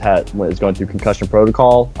since is going through concussion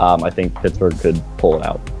protocol. I think Pittsburgh could pull it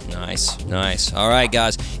out. Nice. All right,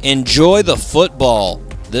 guys. Enjoy the football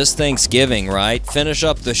this Thanksgiving, right? Finish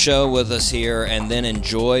up the show with us here and then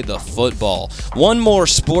enjoy the football. One more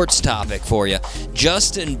sports topic for you.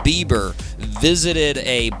 Justin Bieber visited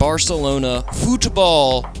a Barcelona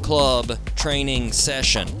football club training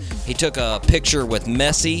session. He took a picture with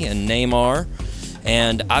Messi and Neymar,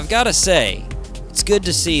 and I've got to say, it's good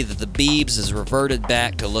to see that the Biebs has reverted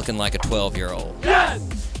back to looking like a 12-year-old.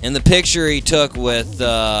 Yes! In the picture he took with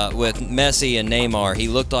Messi and Neymar, he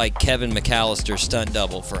looked like Kevin McAllister's stunt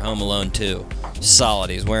double for Home Alone 2. Solid.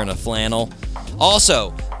 He's wearing a flannel.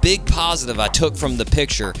 Also, big positive I took from the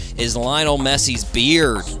picture is Lionel Messi's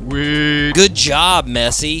beard. Sweet. Good job,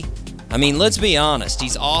 Messi. I mean, let's be honest.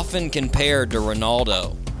 He's often compared to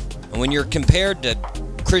Ronaldo. And when you're compared to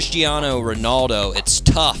Cristiano Ronaldo, it's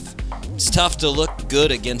tough. It's tough to look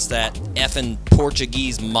good against that effing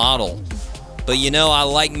Portuguese model. But I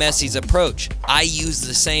like Messi's approach. I use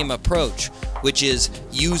the same approach, which is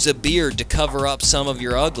use a beard to cover up some of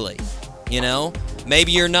your ugly.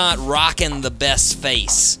 Maybe you're not rocking the best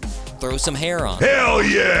face. Throw some hair on. Hell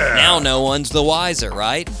yeah! Now no one's the wiser,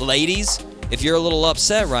 right? Ladies, if you're a little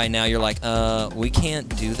upset right now, you're like, we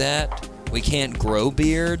can't do that. We can't grow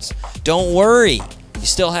beards. Don't worry. You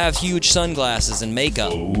still have huge sunglasses and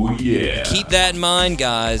makeup. Oh, yeah. Keep that in mind,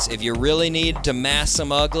 guys. If you really need to mask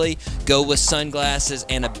some ugly, go with sunglasses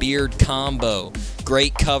and a beard combo.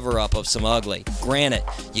 Great cover-up of some ugly. Granted,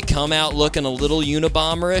 you come out looking a little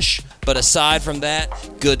Unabomber-ish, but aside from that,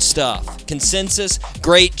 good stuff. Consensus,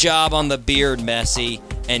 great job on the beard, Messi,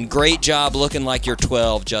 and great job looking like you're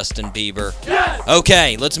 12, Justin Bieber. Yes!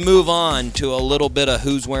 Okay, let's move on to a little bit of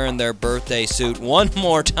who's wearing their birthday suit one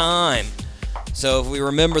more time. So if we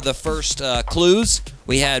remember the first clues,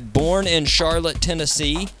 we had born in Charlotte,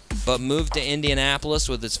 Tennessee, but moved to Indianapolis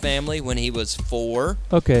with his family when he was 4.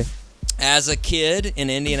 Okay. As a kid in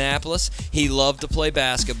Indianapolis, he loved to play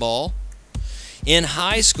basketball. In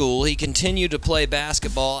high school, he continued to play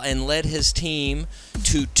basketball and led his team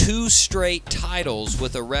to 2 straight titles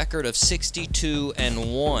with a record of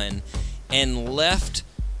 62-1, and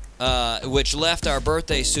which left our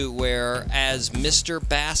birthday suit wearer as Mr.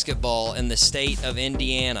 Basketball in the state of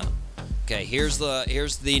Indiana. Okay, here's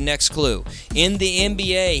the next clue. In the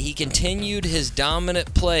NBA, he continued his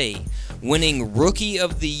dominant play, winning Rookie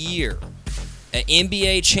of the Year, an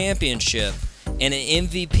NBA championship, and an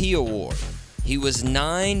MVP award. He was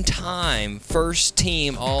 9-time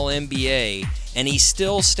first-team All-NBA, and he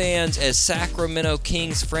still stands as Sacramento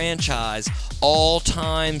Kings franchise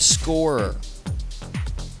all-time scorer.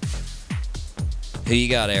 Who you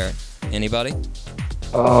got, Eric? Anybody?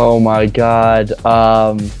 Oh my God.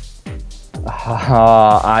 I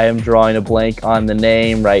am drawing a blank on the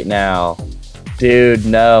name right now. Dude,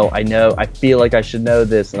 no. I know. I feel like I should know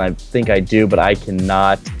this, and I think I do, but I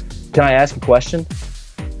cannot. Can I ask a question?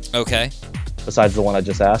 Okay. Besides the one I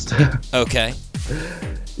just asked? Okay.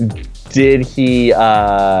 Did he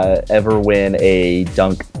ever win a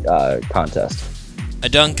dunk contest? A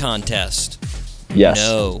dunk contest? Yes.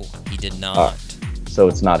 No, he did not. So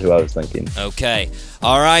it's not who I was thinking. Okay.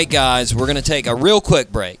 All right, guys. We're going to take a real quick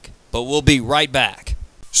break, but we'll be right back.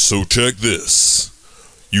 So check this.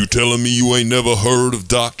 You telling me you ain't never heard of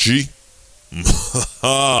Doc G?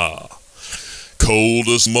 Ha!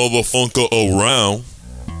 Coldest motherfunker around.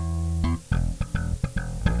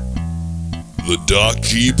 The Doc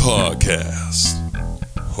G Podcast.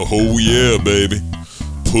 Oh yeah, baby.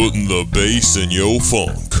 Putting the bass in your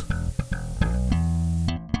funk.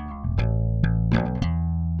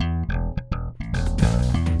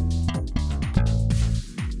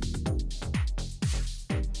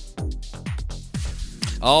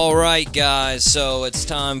 All right, guys, so it's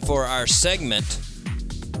time for our segment,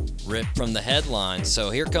 ripped from the headlines.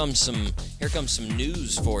 So here comes some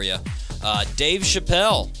news for you. Dave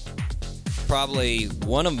Chappelle, probably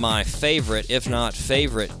one of my favorite, if not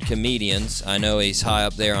favorite, comedians. I know he's high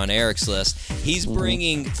up there on Eric's list. He's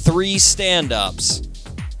bringing 3 stand-ups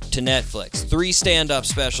to Netflix. 3 stand-up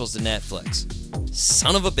specials to Netflix.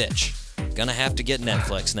 Son of a bitch. Gonna have to get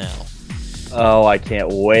Netflix now. Oh, I can't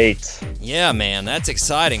wait. Yeah, man, that's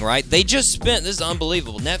exciting, right? They just spent, this is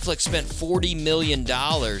unbelievable, Netflix spent $40 million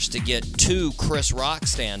to get 2 Chris Rock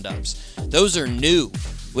stand-ups. Those are new.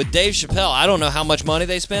 With Dave Chappelle, I don't know how much money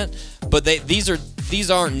they spent, but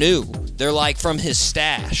these aren't new. They're like from his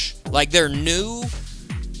stash. Like they're new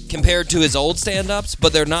compared to his old stand-ups,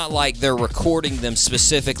 but they're not like they're recording them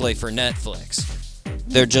specifically for Netflix.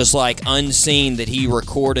 They're just like unseen that he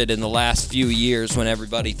recorded in the last few years when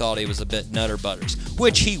everybody thought he was a bit Nutter Butters,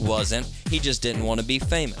 which he wasn't. He just didn't want to be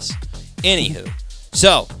famous. Anywho,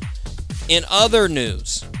 so in other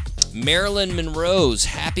news, Marilyn Monroe's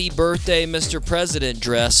Happy Birthday, Mr. President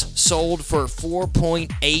dress sold for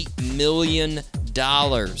 $4.8 million.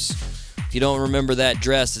 If you don't remember that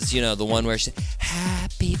dress, it's, the one where she said,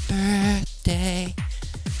 Happy Birthday,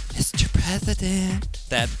 Mr. President.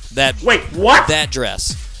 Wait, what? That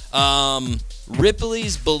dress.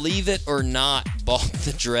 Ripley's Believe It or Not bought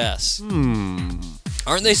the dress.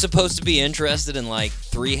 Aren't they supposed to be interested in like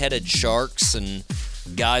 3-headed sharks and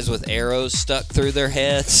guys with arrows stuck through their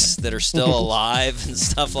heads that are still alive and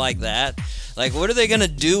stuff like that? Like, what are they gonna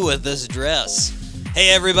do with this dress? Hey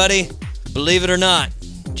everybody, believe it or not,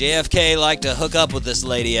 JFK liked to hook up with this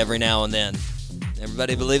lady every now and then.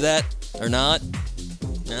 Everybody believe that or not?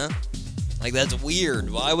 No? Like, that's weird.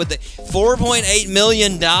 Why would they? $4.8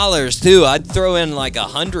 million, too. I'd throw in like a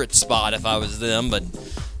 100 spot if I was them, but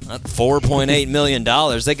not $4.8 million.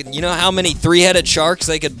 They could, you know how many 3-headed sharks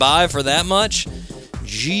they could buy for that much?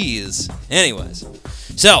 Jeez. Anyways,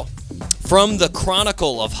 so from the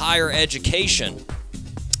Chronicle of Higher Education,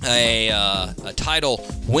 a title,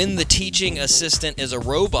 When the Teaching Assistant is a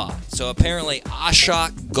Robot. So apparently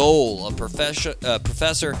Ashok Goel, a professor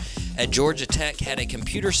at Georgia Tech, had a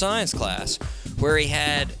computer science class where he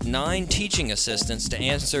had 9 teaching assistants to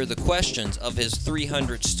answer the questions of his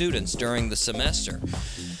 300 students during the semester.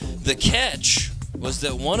 The catch was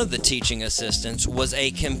that one of the teaching assistants was a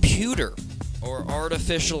computer, or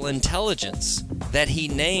artificial intelligence, that he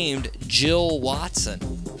named Jill Watson,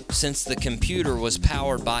 since the computer was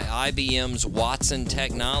powered by IBM's Watson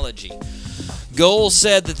technology. Goel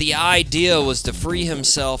said that the idea was to free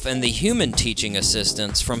himself and the human teaching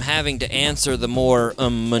assistants from having to answer the more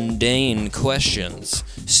mundane questions.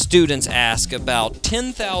 Students ask about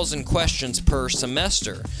 10,000 questions per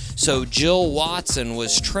semester, so Jill Watson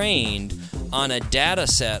was trained on a data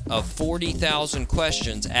set of 40,000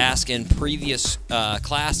 questions asked in previous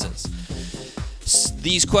classes.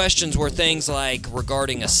 These questions were things like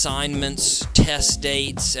regarding assignments, test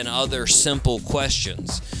dates, and other simple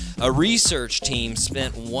questions. A research team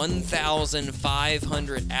spent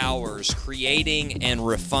 1,500 hours creating and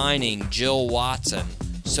refining Jill Watson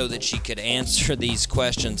so that she could answer these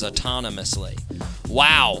questions autonomously.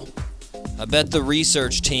 Wow! I bet the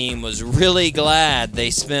research team was really glad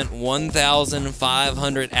they spent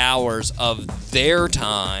 1,500 hours of their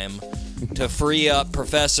time to free up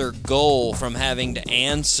Professor Goel from having to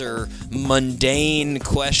answer mundane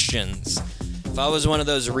questions. If I was one of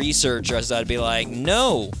those researchers, I'd be like,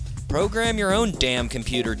 no, program your own damn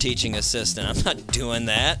computer teaching assistant. I'm not doing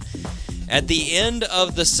that. At the end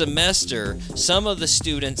of the semester, some of the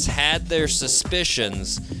students had their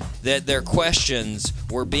suspicions that their questions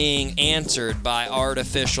were being answered by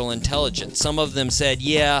artificial intelligence. Some of them said,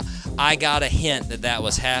 yeah, I got a hint that that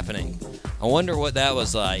was happening. I wonder what that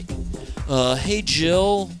was like. Hey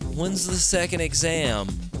Jill, when's the second exam?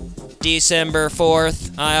 December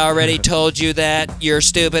 4th. I already told you that. You're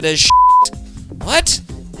stupid as shit. What?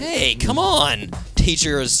 Hey, come on,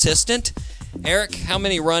 teacher assistant. Eric, how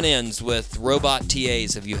many run-ins with robot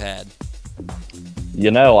TAs have you had?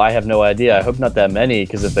 I have no idea. I hope not that many,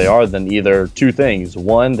 because if they are, then either 2 things.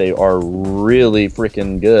 1, they are really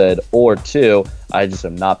freaking good, or 2, I just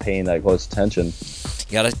am not paying that close attention.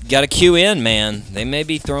 Gotta cue in, man. They may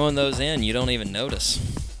be throwing those in. You don't even notice.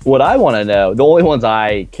 What I want to know, the only ones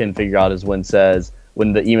I can figure out is when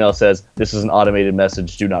the email says, this is an automated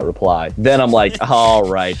message, do not reply. Then I'm like, all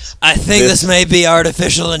right. I think this may be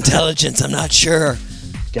artificial intelligence. I'm not sure.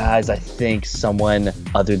 guys, I think someone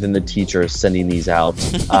other than the teacher is sending these out.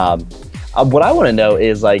 What I want to know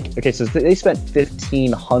is like, okay, so they spent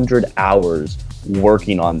 1,500 hours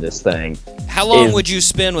working on this thing. How long would you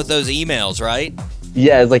spend with those emails, right?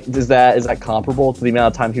 Yeah, it's like, is that comparable to the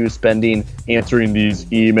amount of time he was spending answering these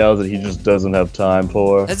emails that he just doesn't have time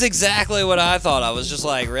for? That's exactly what I thought. I was just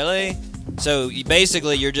like, really? So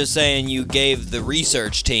basically, you're just saying you gave the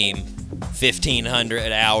research team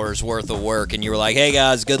 1,500 hours worth of work, and you were like, hey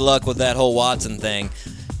guys, good luck with that whole Watson thing.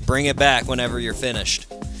 Bring it back whenever you're finished.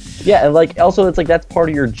 Yeah, and like also it's like that's part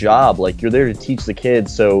of your job. Like you're there to teach the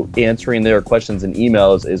kids, so answering their questions and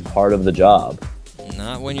emails is part of the job.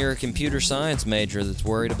 Not when you're a computer science major that's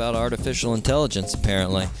worried about artificial intelligence,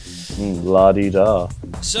 apparently. La-di-da.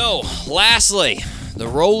 So, lastly, the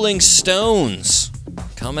Rolling Stones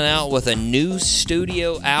coming out with a new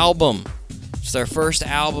studio album. It's their first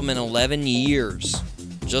album in 11 years.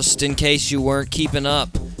 Just in case you weren't keeping up,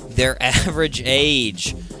 their average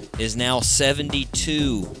age is now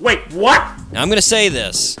 72. Wait, what? Now, I'm going to say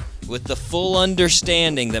this with the full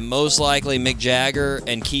understanding that most likely Mick Jagger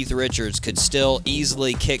and Keith Richards could still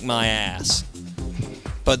easily kick my ass.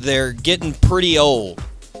 But they're getting pretty old,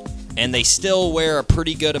 and they still wear a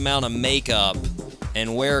pretty good amount of makeup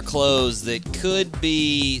and wear clothes that could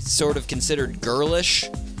be sort of considered girlish.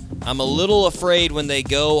 I'm a little afraid when they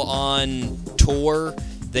go on tour,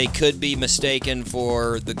 they could be mistaken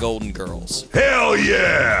for the Golden Girls. Hell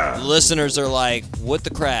yeah! Listeners are like, what the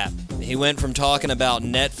crap? He went from talking about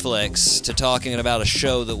Netflix to talking about a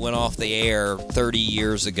show that went off the air 30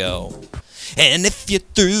 years ago. And if you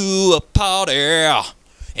threw a party and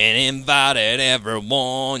invited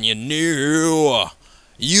everyone you knew,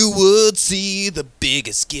 you would see the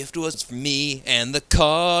biggest gift was for me, and the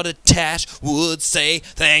card attached would say,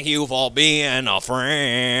 thank you for being a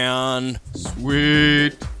friend.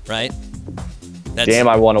 Sweet. Right? Damn,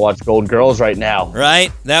 I want to watch Golden Girls right now.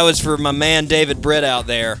 Right? That was for my man David Britt out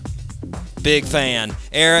there. Big fan.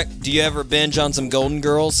 Eric, do you ever binge on some Golden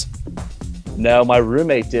Girls? No, my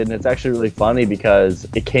roommate did, and it's actually really funny because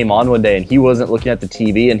it came on one day and he wasn't looking at the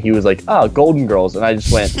TV and he was like, oh, Golden Girls. And I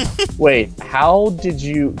just went, wait, how did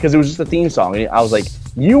you, because it was just a theme song. And I was like,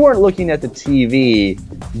 you weren't looking at the TV.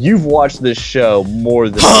 You've watched this show more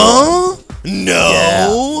than Huh?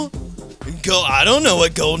 No. Yeah. I don't know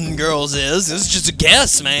what Golden Girls is. It's just a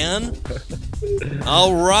guess, man.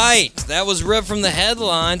 All right. That was ripped from the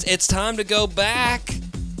headlines. It's time to go back.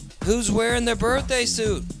 Who's wearing their birthday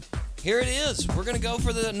suit? Here it is. We're going to go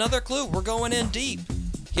for another clue. We're going in deep.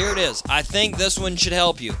 Here it is. I think this one should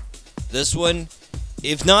help you. This one,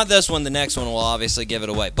 if not this one, the next one will obviously give it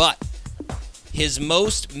away. But his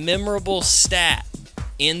most memorable stat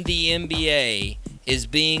in the NBA is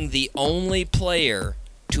being the only player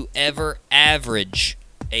to ever average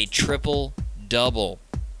a triple-double.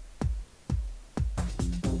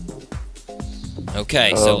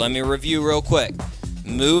 Okay, so let me review real quick.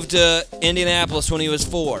 Moved to Indianapolis when he was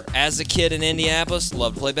 4. As a kid in Indianapolis,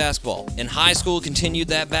 loved to play basketball. In high school, continued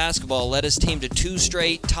that basketball, led his team to 2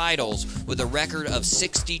 straight titles with a record of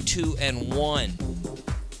 62-1.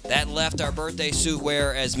 That left our birthday suit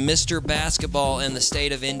wearer as Mr. Basketball in the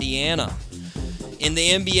state of Indiana. In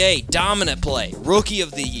the NBA, dominant play, Rookie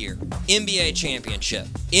of the Year, NBA Championship,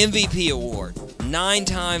 MVP Award,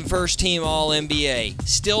 9-time first-team All-NBA,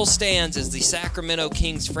 still stands as the Sacramento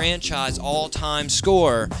Kings franchise all-time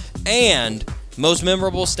scorer, and most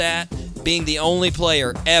memorable stat, being the only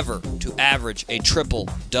player ever to average a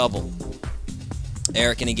triple-double.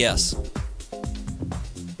 Eric, any guess?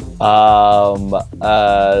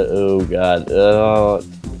 oh god.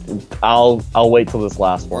 I'll wait till this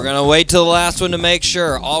last one. We're gonna wait till the last one to make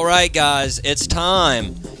sure. All right, guys, it's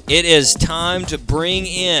time. It is time to bring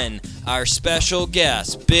in our special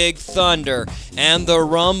guest, Big Thunder and the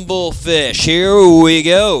Rumblefish. Here we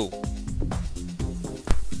go.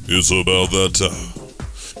 It's about that time.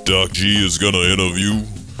 Doc G is gonna interview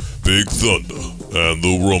Big Thunder and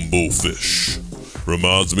the Rumblefish.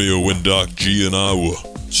 Reminds me of when Doc G and I were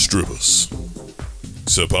strippers.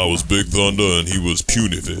 Except I was Big Thunder and he was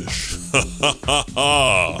Puny Fish. Ha ha ha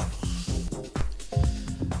ha!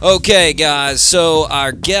 Okay, guys, so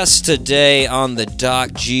our guests today on the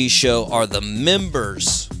Doc G Show are the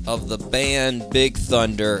members of the band Big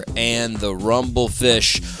Thunder and the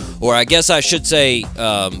Rumblefish, or I guess I should say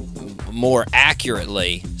more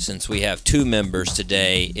accurately, since we have 2 members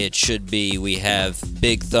today, it should be we have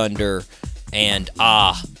Big Thunder and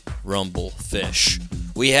Rumblefish.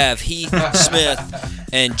 We have Heath Smith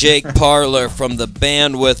and Jake Parler from the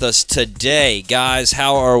band with us today. Guys,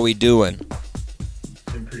 how are we doing?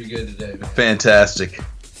 Doing pretty good today, man. Fantastic.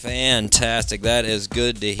 Fantastic. That is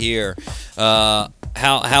good to hear.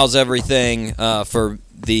 how's everything for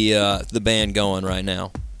the band going right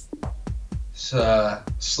now? It's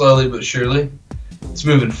slowly but surely, it's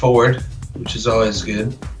moving forward, which is always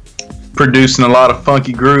good. Producing a lot of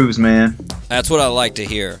funky grooves, man. That's what I like to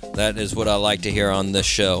hear. That is what I like to hear on this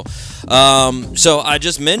show. So I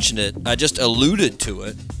just mentioned it. I just alluded to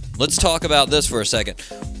it. Let's talk about this for a second.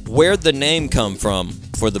 Where'd the name come from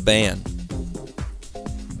for the band?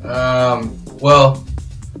 Well,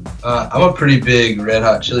 I'm a pretty big Red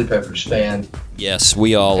Hot Chili Peppers fan. Yes,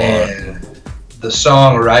 we all are. And the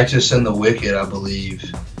song Righteous and the Wicked, I believe,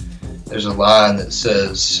 there's a line that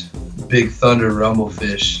says, Big Thunder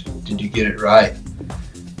Rumblefish, did you get it right?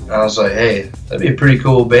 And I was like, hey, that'd be a pretty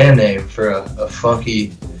cool band name for a funky,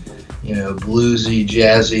 bluesy,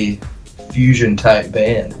 jazzy, fusion type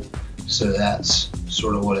band. So that's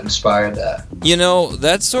sort of what inspired that.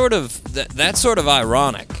 That's sort of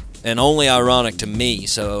ironic, and only ironic to me.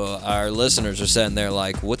 So our listeners are sitting there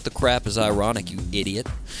like, what the crap is ironic, you idiot?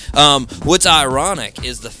 What's ironic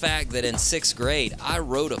is the fact that in 6th grade, I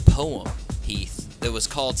wrote a poem, Heath, that was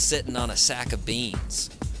called Sitting on a Sack of Beans.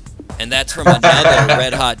 And that's from another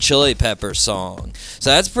Red Hot Chili Peppers song. So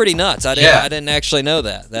that's pretty nuts. I didn't actually know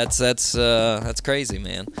that. That's crazy,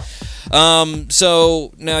 man.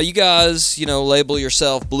 So now you guys, label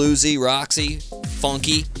yourself bluesy, roxy,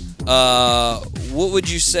 funky. What would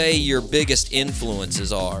you say your biggest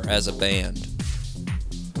influences are as a band?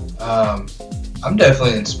 I'm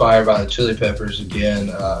definitely inspired by the Chili Peppers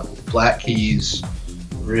again. Black Keys,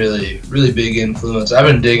 really, really big influence. I've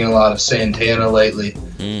been digging a lot of Santana lately,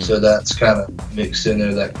 so that's kind of mixed in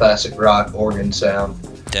there, that classic rock organ sound.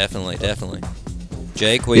 Definitely.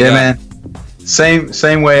 Jake, what you got? Man.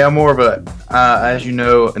 Same way. I'm more of a, as you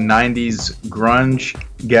know, a 90s grunge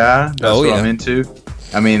guy. That's what I'm into.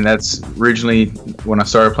 I mean, that's originally when I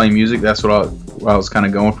started playing music. That's what I was kind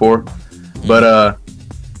of going for. But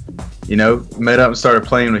met up and started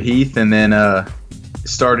playing with Heath, and then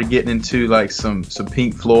started getting into like some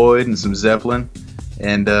Pink Floyd and some Zeppelin,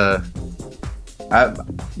 and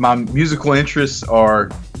my musical interests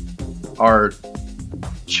are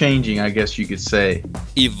changing, I guess you could say.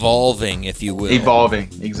 Evolving, if you will. Evolving,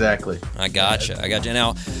 exactly. I gotcha.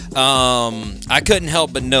 Now, I couldn't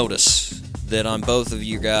help but notice that on both of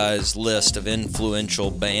you guys' list of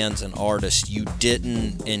influential bands and artists, you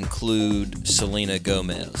didn't include Selena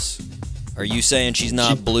Gomez. Are you saying she's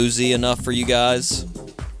not bluesy enough for you guys?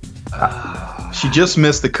 She just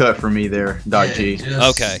missed the cut for me there, Doc G.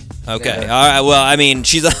 Okay. All right. Well, I mean,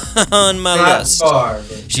 she's on my list. Far,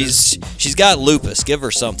 she's got lupus. Give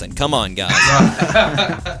her something. Come on, guys.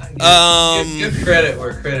 Give credit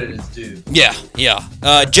where credit is due. Yeah.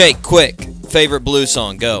 Jake, quick. Favorite blues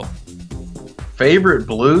song? Go. Favorite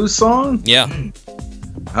blues song? Yeah.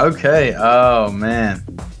 Okay. Oh man.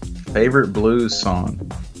 Favorite blues song.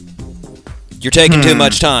 You're taking too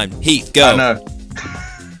much time. Heath, go. I know.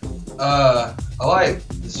 I like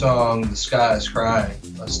the song "The Sky Is Crying"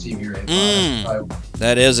 by Stevie Ray Vaughan.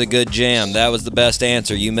 That is a good jam. That was the best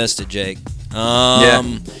answer. You missed it, Jake.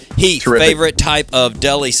 Heath, Terrific. favorite type of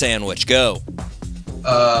deli sandwich? Go.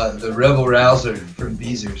 The Rebel Rouser from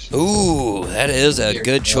Beezer's. Ooh, that is a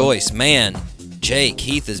good choice, man. Jake,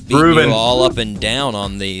 Heath is beating you all up and down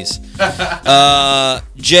on these.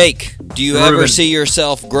 Jake, do you ever see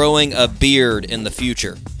yourself growing a beard in the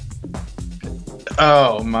future?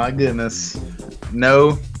 Oh my goodness,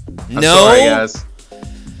 no. I'm No, sorry, guys.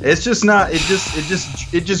 It's just not. It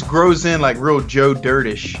just grows in like real Joe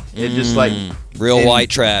Dirtish. It just like real white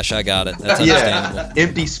trash. I got it. That's understandable.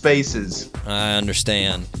 Empty spaces. I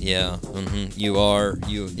understand. Yeah. You are.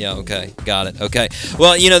 Yeah. Okay. Got it. Okay.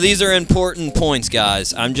 Well, these are important points,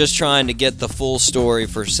 guys. I'm just trying to get the full story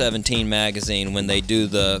for 17 Magazine when they do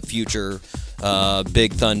the future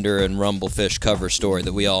Big Thunder and Rumblefish cover story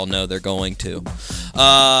that we all know they're going to.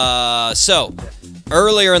 So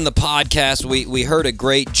earlier in the podcast, we heard a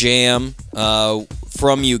great jam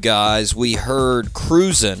from you guys. We heard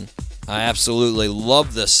Cruisin'. I absolutely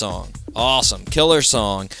love this song. Awesome. Killer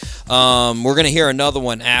song. We're going to hear another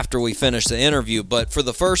one after we finish the interview. But for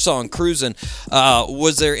the first song, Cruisin',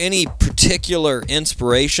 was there any particular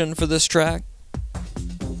inspiration for this track?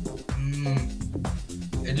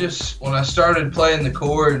 It just, when I started playing the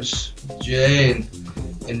chords, Jay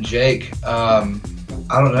and Jake, I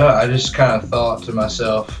don't know, I just kind of thought to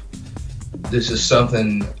myself, this is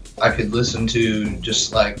something I could listen to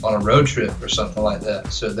just like on a road trip or something like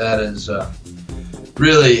that. So that is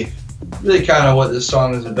really kind of what this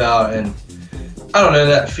song is about. And I don't know,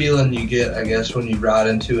 that feeling you get, I guess, when you ride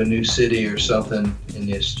into a new city or something, and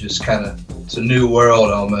it's just kind of, it's a new world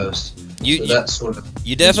almost. So that's sort of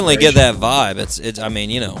you definitely get that vibe. It's. I mean,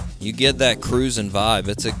 you get that cruising vibe.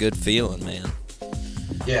 It's a good feeling, man.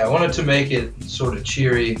 Yeah, I wanted to make it sort of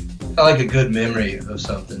cheery, kind of like a good memory of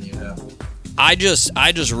something, I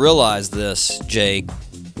just realized this, Jake.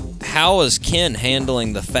 How is Ken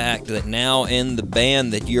handling the fact that now in the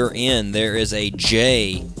band that you're in, there is a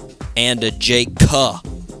Jay and a Jake Kuh?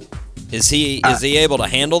 Is he able to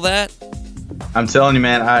handle that? I'm telling you,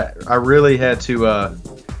 man, I really had to,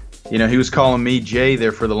 he was calling me Jay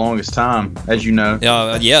there for the longest time, as you know.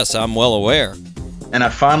 Yes, I'm well aware. And I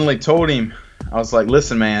finally told him, I was like,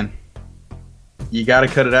 listen, man, you got to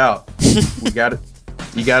cut it out. You got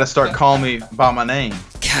to start calling me by my name.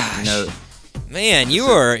 Gosh. Man, you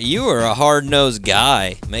are a hard-nosed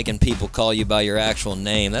guy, making people call you by your actual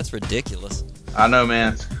name. That's ridiculous. I know,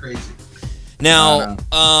 man. It's crazy. Now,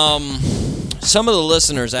 some of the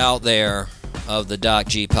listeners out there of the Doc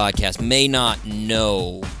G podcast may not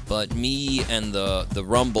know, but me and the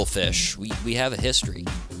Rumblefish, we have a history.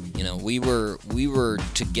 We were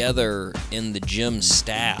together in the gym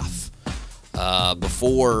staff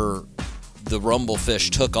before the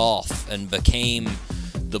Rumblefish took off and became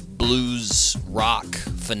the blues rock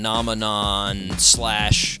phenomenon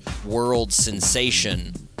 / world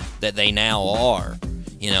sensation that they now are.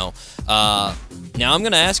 Now I'm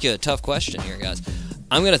going to ask you a tough question here, guys.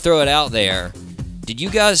 I'm going to throw it out there. Did you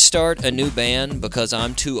guys start a new band because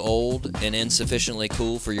I'm too old and insufficiently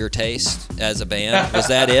cool for your taste as a band? Was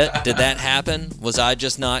that it? Did that happen? Was I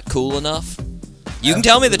just not cool enough? You can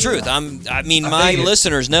tell me the truth. My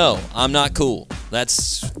listeners know I'm not cool.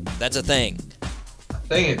 That's a thing.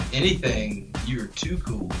 I think if anything, you were too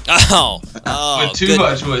cool. Oh, with too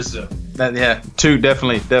much wisdom.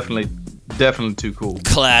 Definitely too cool.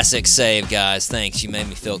 Classic save, guys. Thanks. You made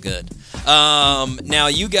me feel good. Now,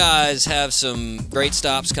 you guys have some great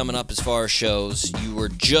stops coming up as far as shows. You were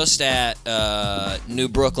just at New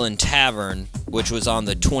Brooklyn Tavern, which was on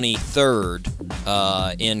the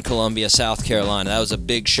 23rd in Columbia, South Carolina. That was a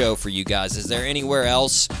big show for you guys. Is there anywhere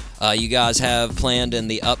else you guys have planned in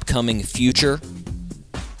the upcoming future?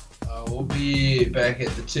 We'll be back at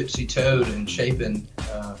the Tipsy Toad in Chapin,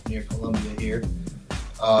 near Columbia here,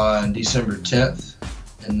 on December 10th.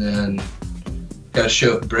 And then got a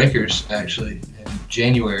show at Breakers, actually, in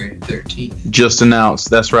January 13th. Just announced.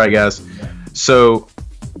 That's right, guys. Yeah. So,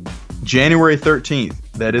 January 13th,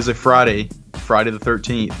 that is a Friday the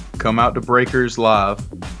 13th. Come out to Breakers Live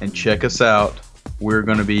and check us out. We're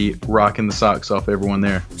going to be rocking the socks off everyone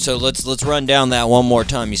there. So let's run down that one more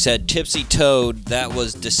time. You said Tipsy Toad. That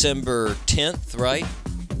was December 10th, right?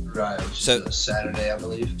 Right. It was just a Saturday, I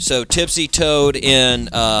believe. So Tipsy Toad in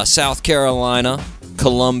South Carolina,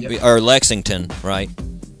 Columbia, Yep. or Lexington, right?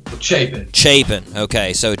 Well, Chapin. Chapin.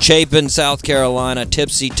 Okay, so Chapin, South Carolina,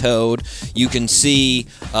 Tipsy Toad. You can see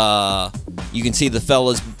the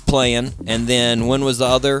fellas playing. And then when was the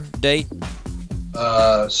other date?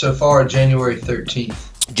 So far, January 13th.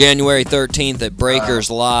 January 13th at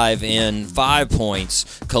Breakers Live in 5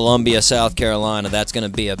 Points, Columbia, South Carolina. That's going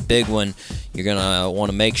to be a big one. You're going to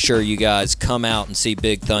want to make sure you guys come out and see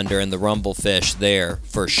Big Thunder and the Rumblefish there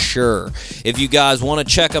for sure. If you guys want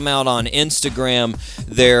to check them out on Instagram,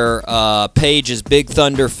 their page is Big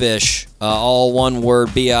Thunderfish, all one word,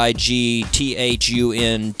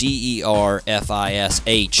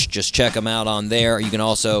 BIGTHUNDERFISH. Just check them out on there. You can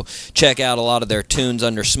also check out a lot of their tunes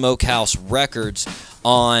under Smokehouse Records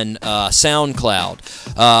on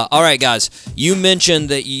SoundCloud. All right, guys, you mentioned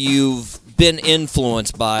that you've been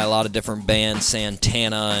influenced by a lot of different bands,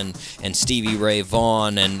 Santana and Stevie Ray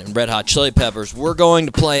Vaughan and Red Hot Chili Peppers. We're going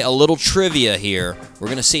to play a little trivia here. We're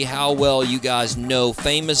going to see how well you guys know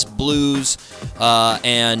famous blues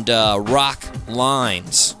and rock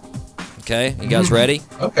lines. Okay, you guys ready?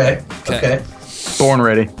 Okay. Born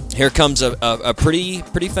ready. Here comes a pretty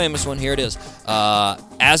famous one. Here it is.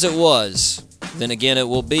 As it was, then again it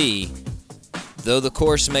will be. Though the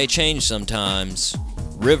course may change sometimes,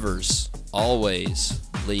 rivers always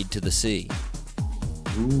lead to the sea.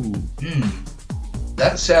 Ooh.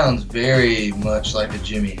 That sounds very much like a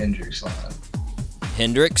Jimi Hendrix line.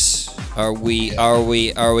 Hendrix? Are we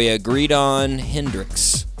agreed on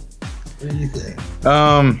Hendrix? What do you think?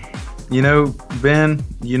 Ben,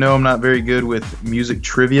 I'm not very good with music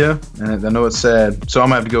trivia, and I know it's sad, so I'm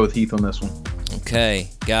gonna have to go with Heath on this one. Okay,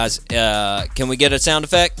 guys, can we get a sound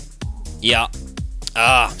effect? Yeah.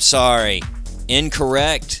 Sorry.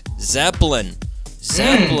 Incorrect. Zeppelin,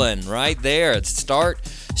 right there. It's start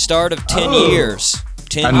of 10 years.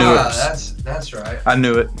 10 I knew years. That's right. I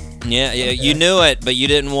knew it. Yeah, Okay. you knew it, but you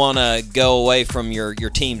didn't want to go away from your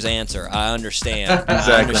team's answer. I understand.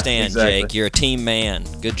 I understand, Exactly. Jake. You're a team man.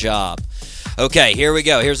 Good job. Okay, here we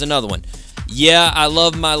go. Here's another one. Yeah, I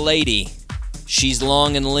love my lady. She's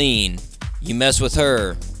long and lean. You mess with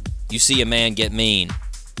her, you see a man get mean.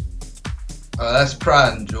 That's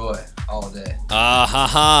Pride and Joy all day.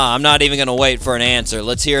 I'm not even going to wait for an answer.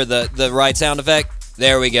 Let's hear the right sound effect.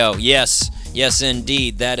 There we go. Yes,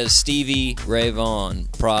 indeed. That is Stevie Ray Vaughan,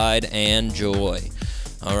 Pride and Joy.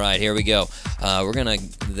 All right, here we go.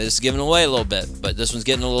 This is giving away a little bit, but this one's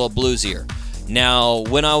getting a little bluesier. Now,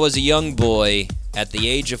 when I was a young boy, at the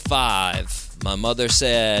age of 5, my mother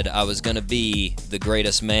said I was going to be the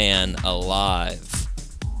greatest man alive.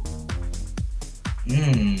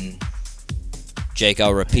 Jake,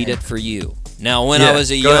 I'll repeat it for you. Now, when I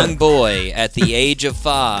was a young boy, at the age of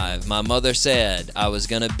 5, my mother said I was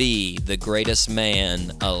going to be the greatest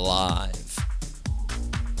man alive.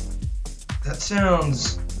 That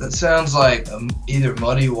sounds like either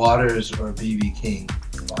Muddy Waters or B.B. King.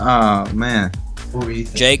 Oh, man. What were you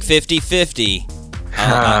thinking? Jake, 50-50.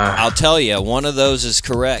 I'll tell you, one of those is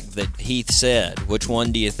correct that Heath said. Which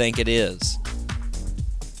one do you think it is?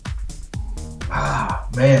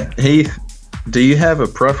 Man. Heath, do you have a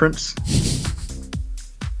preference?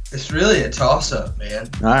 It's really a toss-up, man.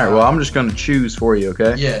 All right, well, I'm just going to choose for you,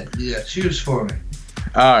 okay? Yeah, choose for me.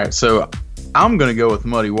 All right, so I'm going to go with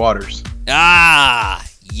Muddy Waters.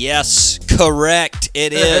 Yes, correct.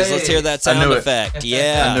 It is. Let's hear that sound effect.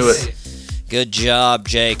 Yeah. I knew it. Good job,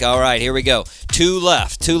 Jake. All right, here we go. Two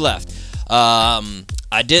left.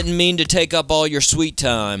 I didn't mean to take up all your sweet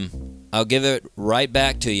time. I'll give it right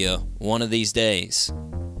back to you one of these days.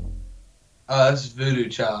 That's Voodoo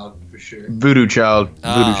Child for sure. Voodoo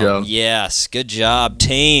Child. Yes, good job,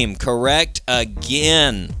 team. Correct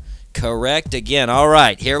again. All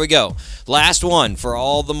right, here we go. Last one for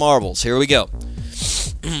all the marbles. Here we go.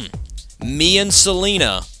 Me and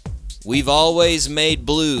Selena, we've always made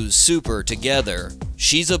blues super together.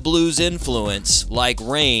 She's a blues influence, like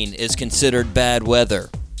rain is considered bad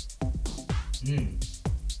weather.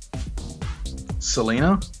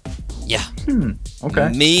 Selena? Yeah. Okay.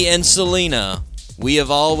 Me and Selena, we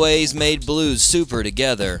have always made blues super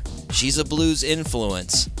together. She's a blues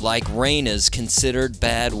influence, like rain is considered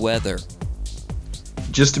bad weather.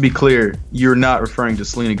 Just to be clear, you're not referring to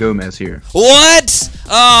Selena Gomez here. What?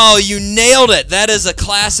 Oh, you nailed it. That is a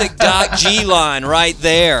classic Doc G line right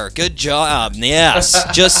there. Good job.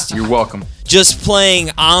 Yes. You're welcome. Just playing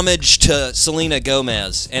homage to Selena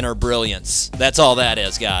Gomez and her brilliance. That's all that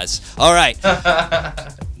is, guys. All right.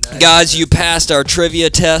 Guys, you passed our trivia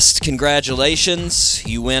test. Congratulations.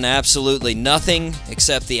 You win absolutely nothing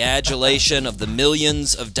except the adulation of the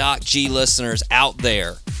millions of Doc G listeners out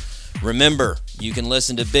there. Remember, you can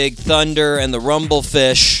listen to Big Thunder and the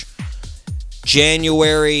Rumblefish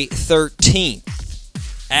January 13th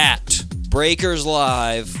at Breakers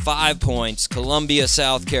Live, 5 Points, Columbia,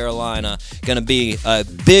 South Carolina. Going to be a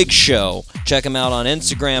big show. Check them out on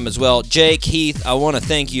Instagram as well. Jake, Heath, I want to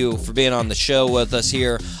thank you for being on the show with us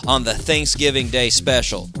here on the Thanksgiving Day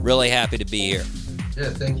special. Really happy to be here. Yeah,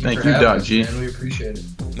 thank you for having Doc us, G. man. We appreciate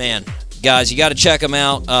it. Man, guys, you got to check them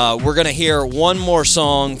out. We're going to hear one more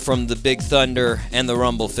song from the Big Thunder and the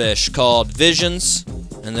Rumblefish called Visions,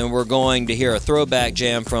 and then we're going to hear a throwback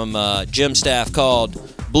jam from Jim Staff called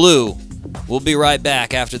Blue. We'll be right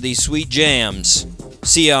back after these sweet jams.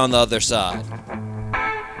 See you on the other side.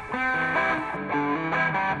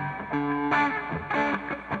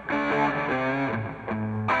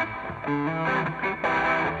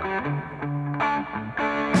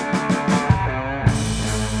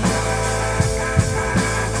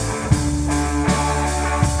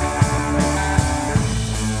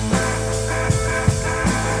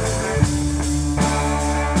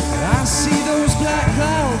 I see those black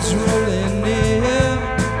clouds rolling in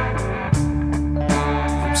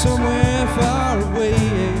from somewhere far away.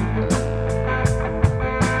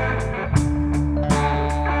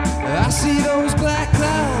 I see those black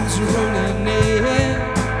clouds rolling in.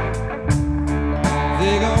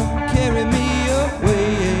 They gon' carry me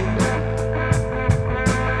away.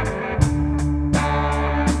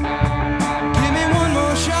 Give me one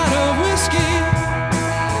more shot of whiskey.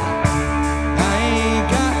 I ain't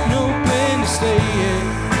got no plan to stay.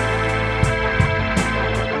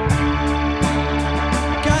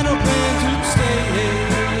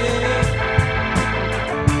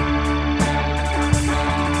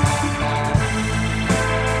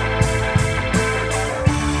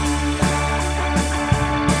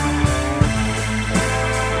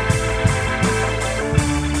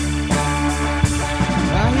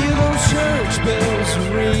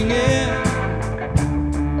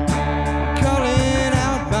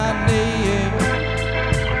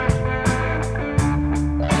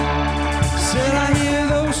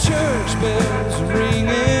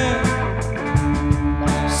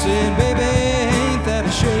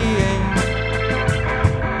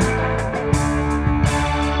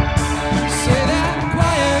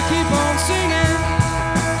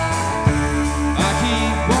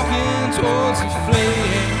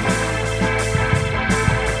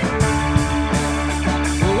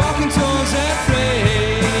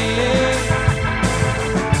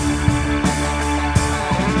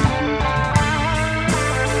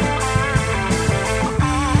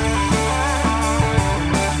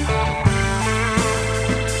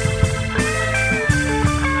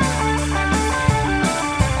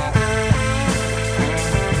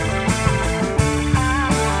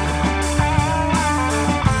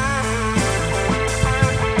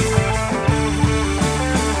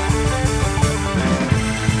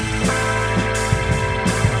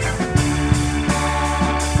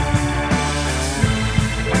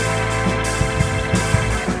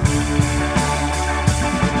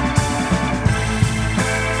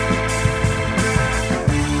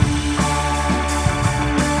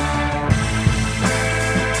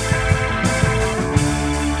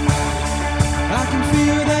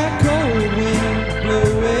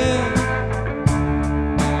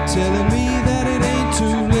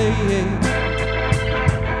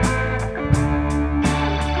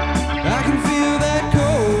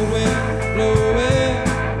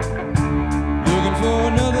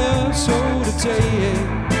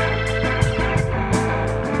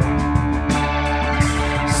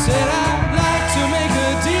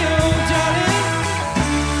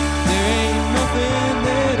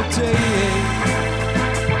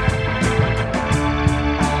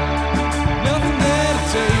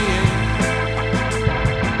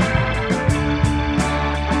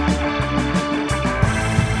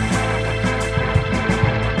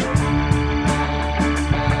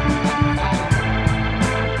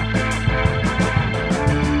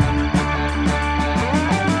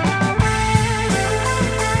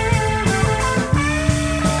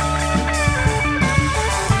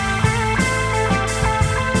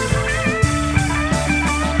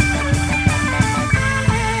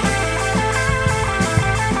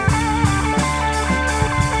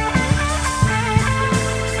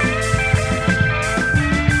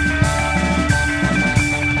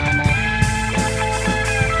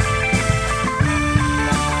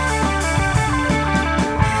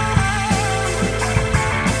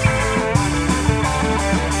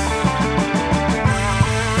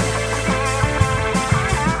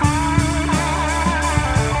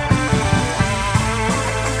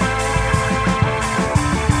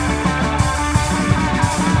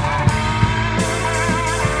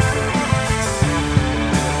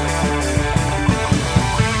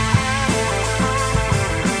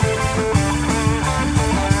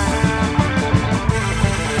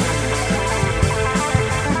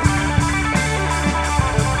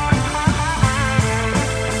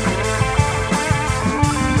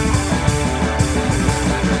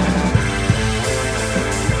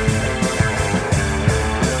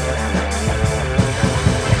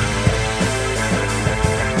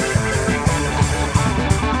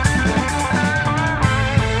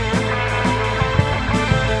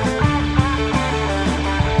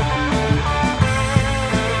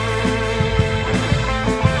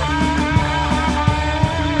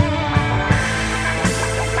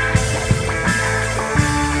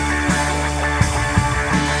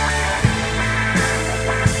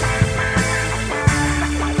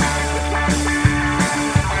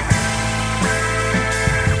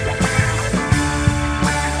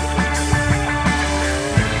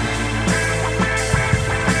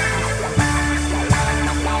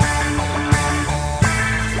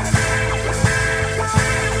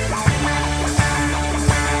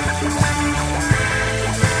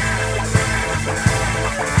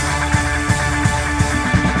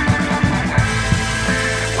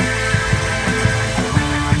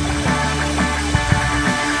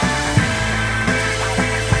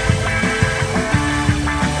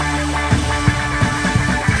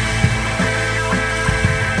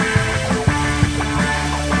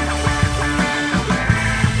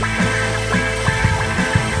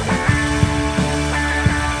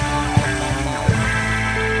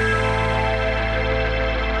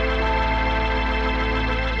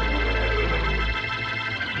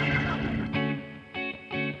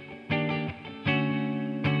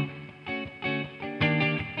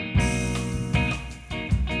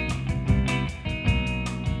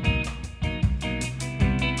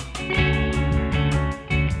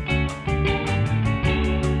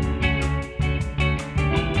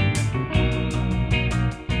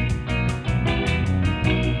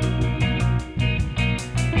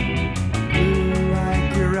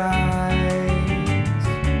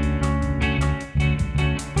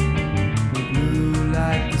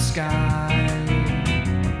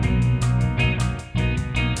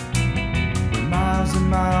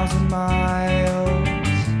 1,000 miles.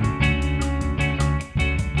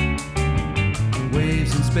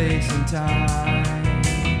 Waves in space and time.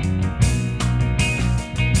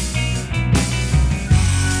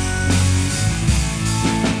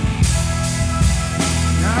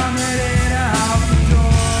 I'm headed out the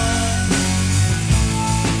door.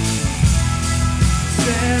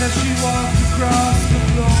 Said as she walked across the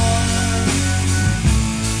floor.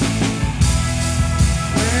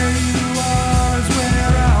 Where you are is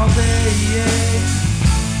where I'll be.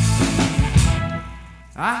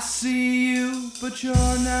 I see you, but you're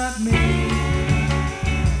not me.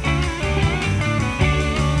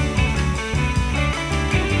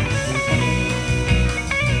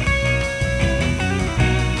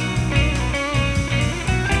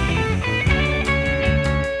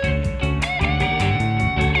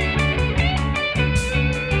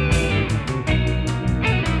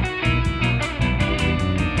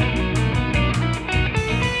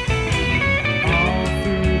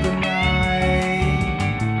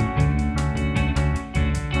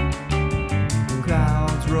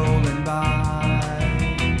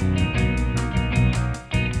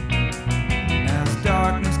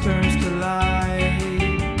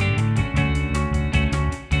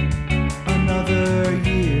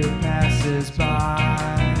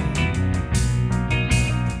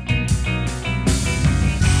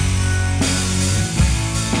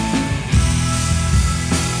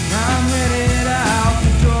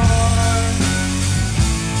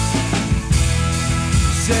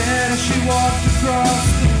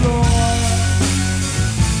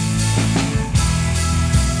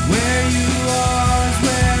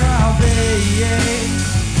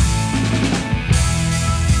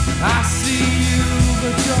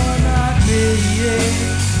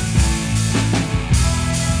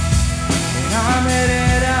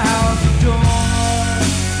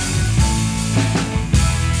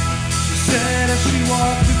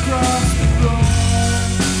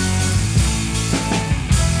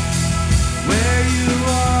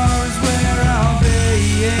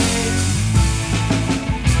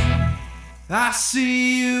 I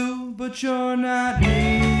see you, but you're not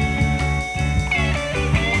me.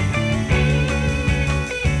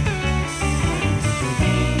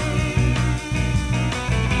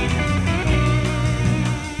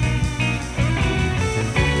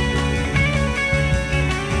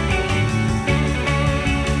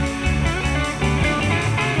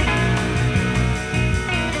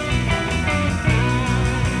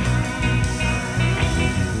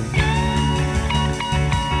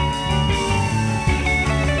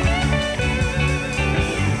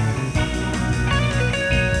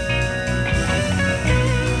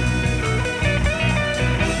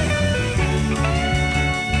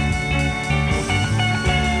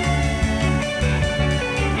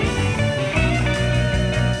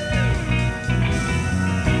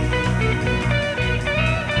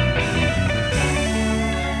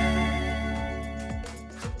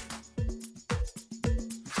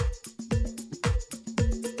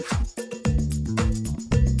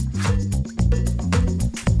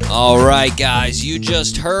 All right, guys, you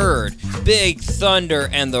just heard Big Thunder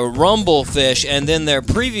and the Rumblefish, and then their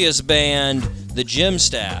previous band, the Gym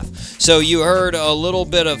Staff. So you heard a little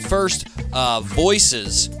bit of first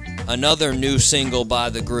Voices, another new single by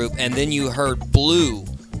the group, and then you heard Blue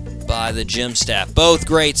by the Gym Staff. Both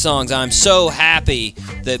great songs. I'm so happy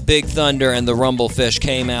that Big Thunder and the Rumblefish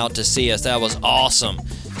came out to see us. That was awesome.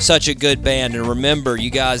 Such a good band, and remember, you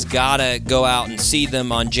guys gotta go out and see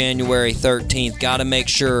them on January 13th. Gotta make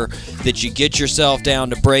sure that you get yourself down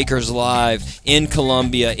to Breakers Live in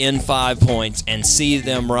Columbia in 5 Points and see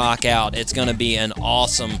them rock out. It's gonna be an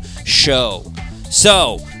awesome show.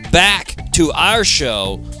 So, back to our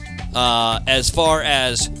show, as far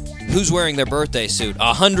as who's wearing their birthday suit.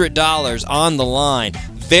 $100 on the line.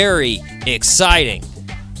 Very exciting.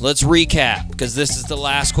 Let's recap, because this is the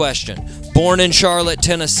last question. Born in Charlotte,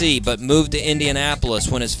 Tennessee, but moved to Indianapolis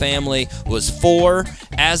when his family was 4.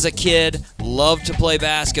 As a kid, loved to play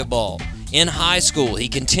basketball. In high school, he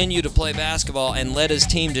continued to play basketball and led his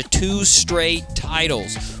team to 2 straight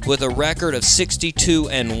titles with a record of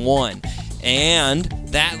 62-1. And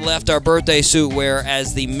that left our birthday suit wearer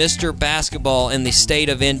as the Mr. Basketball in the state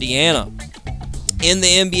of Indiana. In the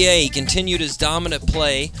NBA, he continued his dominant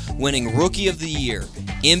play, winning Rookie of the Year,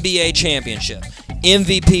 NBA Championship,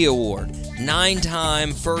 MVP Award,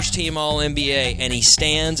 9-time first-team All-NBA, and he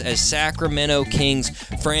stands as Sacramento Kings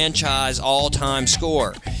franchise all-time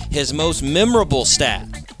scorer. His most memorable stat,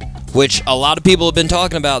 which a lot of people have been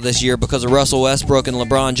talking about this year because of Russell Westbrook and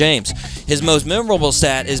LeBron James, his most memorable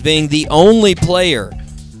stat is being the only player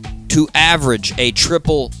to average a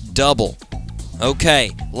triple-double. Okay,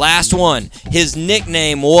 last one. His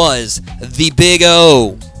nickname was the Big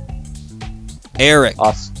O. Eric.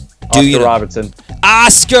 Oscar Robertson.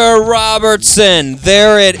 Oscar Robertson.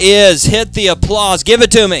 There it is. Hit the applause. Give it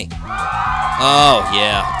to me. Oh,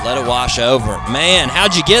 yeah. Let it wash over. Man,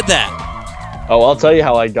 how'd you get that? Oh, I'll tell you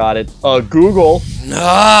how I got it. Google.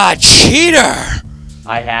 Cheater.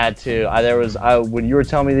 I had to. When you were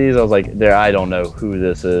telling me these, I was like, I don't know who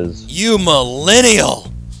this is. You millennial.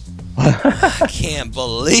 I can't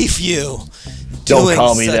believe you Don't doing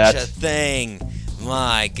call me such that. a thing.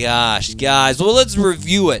 My gosh, guys. Well, let's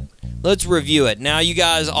review it. Now you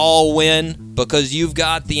guys all win because you've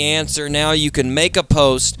got the answer. Now you can make a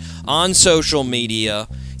post on social media,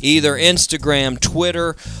 either Instagram,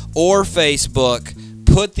 Twitter, or Facebook.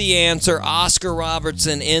 Put the answer, Oscar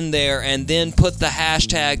Robertson, in there, and then put the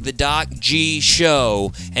hashtag, the Doc G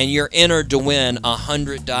Show, and you're entered to win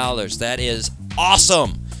 $100. That is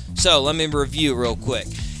awesome. So let me review real quick.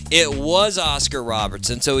 It was Oscar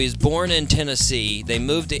Robertson. So he was born in Tennessee. They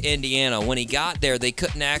moved to Indiana. When he got there, they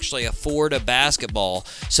couldn't actually afford a basketball,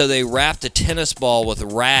 so they wrapped a tennis ball with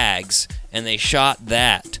rags, and they shot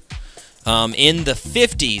that. In the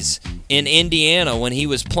 50s in Indiana, when he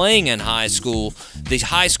was playing in high school, the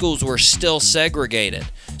high schools were still segregated.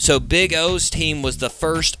 So Big O's team was the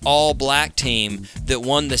first all-black team that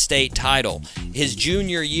won the state title. His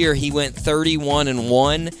junior year, he went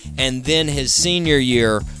 31-1, and then his senior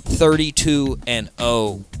year, 32-0.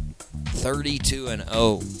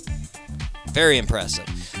 32-0. Very impressive.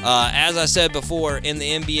 As I said before, in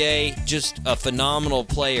the NBA, just a phenomenal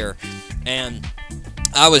player. And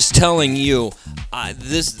I was telling you,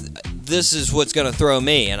 this is what's going to throw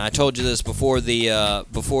me, and I told you this before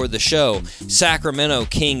the show. Sacramento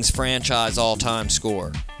Kings franchise all-time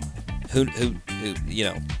scorer. Who you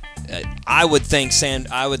know? I would think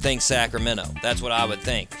Sacramento. That's what I would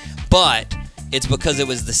think. But it's because it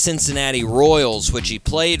was the Cincinnati Royals, which he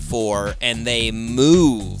played for, and they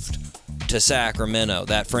moved to Sacramento.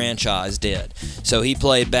 That franchise did. So he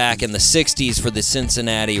played back in the 60s for the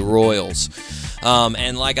Cincinnati Royals.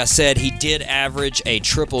 And like I said, he did average a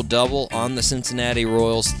triple-double on the Cincinnati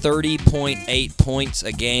Royals, 30.8 points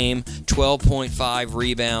a game, 12.5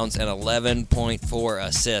 rebounds, and 11.4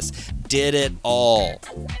 assists. Did it all.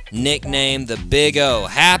 Nicknamed the Big O.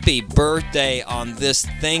 Happy birthday on this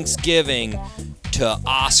Thanksgiving to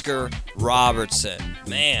Oscar Robertson.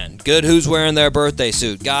 Man, good who's wearing their birthday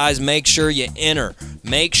suit. Guys, make sure you enter.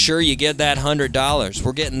 Make sure you get that $100.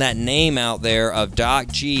 We're getting that name out there of Doc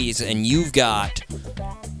G's, and you've got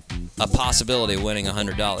a possibility of winning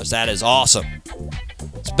 $100. That is awesome.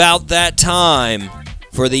 It's about that time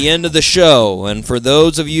for the end of the show, and for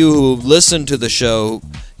those of you who listen to the show,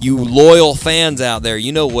 you loyal fans out there,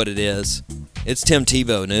 you know what it is. It's Tim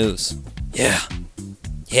Tebow news. Yeah.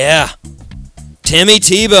 Timmy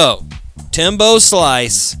Tebow, Timbo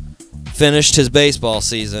Slice, finished his baseball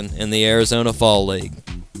season in the Arizona Fall League.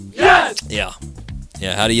 Yes! Yeah.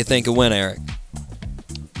 How do you think it went, Eric?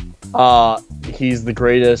 He's the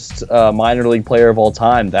greatest minor league player of all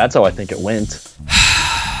time. That's how I think it went.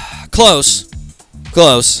 Close.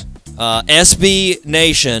 SB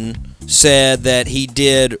Nation said that he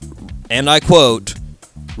did, and I quote,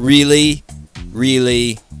 really,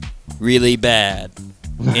 really, really bad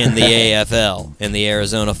in the AFL, in the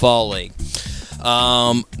Arizona Fall League.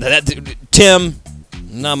 Tim,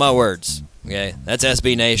 not my words. Okay, that's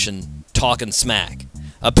SB Nation talking smack.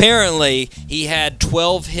 Apparently, he had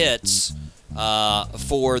 12 hits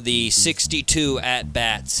for the 62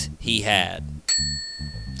 at-bats he had.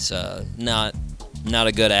 It's not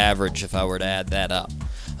a good average if I were to add that up.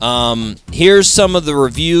 Here's some of the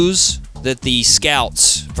reviews that the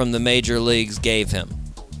scouts from the major leagues gave him.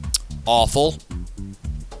 Awful.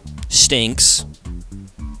 Stinks.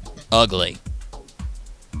 Ugly.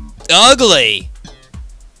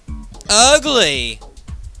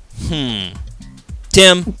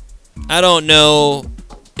 Tim, I don't know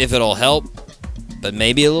if it'll help, but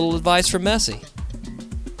maybe a little advice from Messi.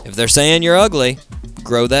 If they're saying you're ugly,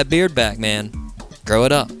 grow that beard back, man. Grow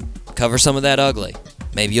it up. Cover some of that ugly.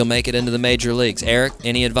 Maybe you'll make it into the major leagues. Eric,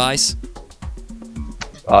 any advice?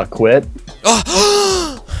 Quit.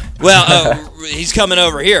 Well, he's coming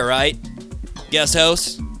over here, right? Guest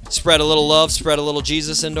host. Spread a little love, spread a little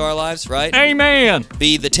Jesus into our lives, right? Amen.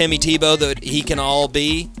 Be the Timmy Tebow that he can all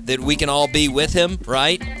be, that we can all be with him,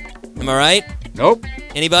 right? Am I right? Nope.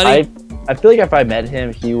 Anybody? I feel like if I met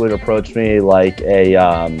him, he would approach me like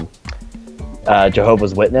a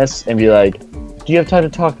Jehovah's Witness and be like, "Do you have time to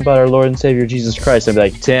talk about our Lord and Savior Jesus Christ?" I'd be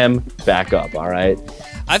like, "Tim, back up, all right?"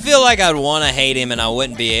 I feel like I'd want to hate him and I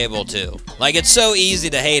wouldn't be able to. Like, it's so easy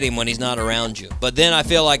to hate him when he's not around you. But then I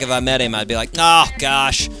feel like if I met him, I'd be like, oh,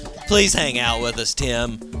 gosh, please hang out with us,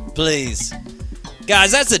 Tim. Please.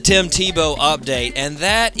 Guys, that's the Tim Tebow update, and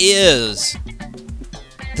that is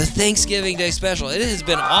the Thanksgiving Day special. It has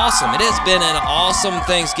been awesome. It has been an awesome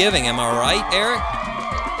Thanksgiving. Am I right, Eric?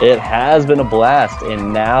 It has been a blast,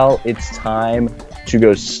 and now it's time to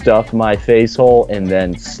go stuff my face hole and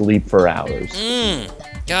then sleep for hours.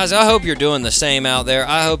 Guys, I hope you're doing the same out there.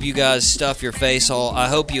 I hope you guys stuff your face hole. I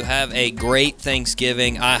hope you have a great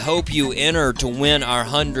Thanksgiving. I hope you enter to win our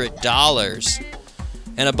 $100.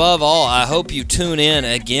 And above all, I hope you tune in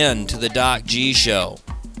again to the Doc G Show.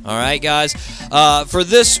 All right, guys? For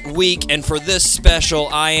this week and for this special,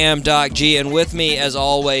 I am Doc G, and with me, as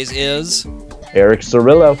always, is Eric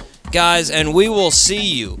Cirillo. Guys, and we will see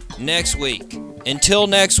you next week. Until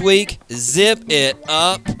next week, zip it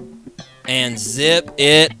up and zip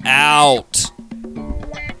it out.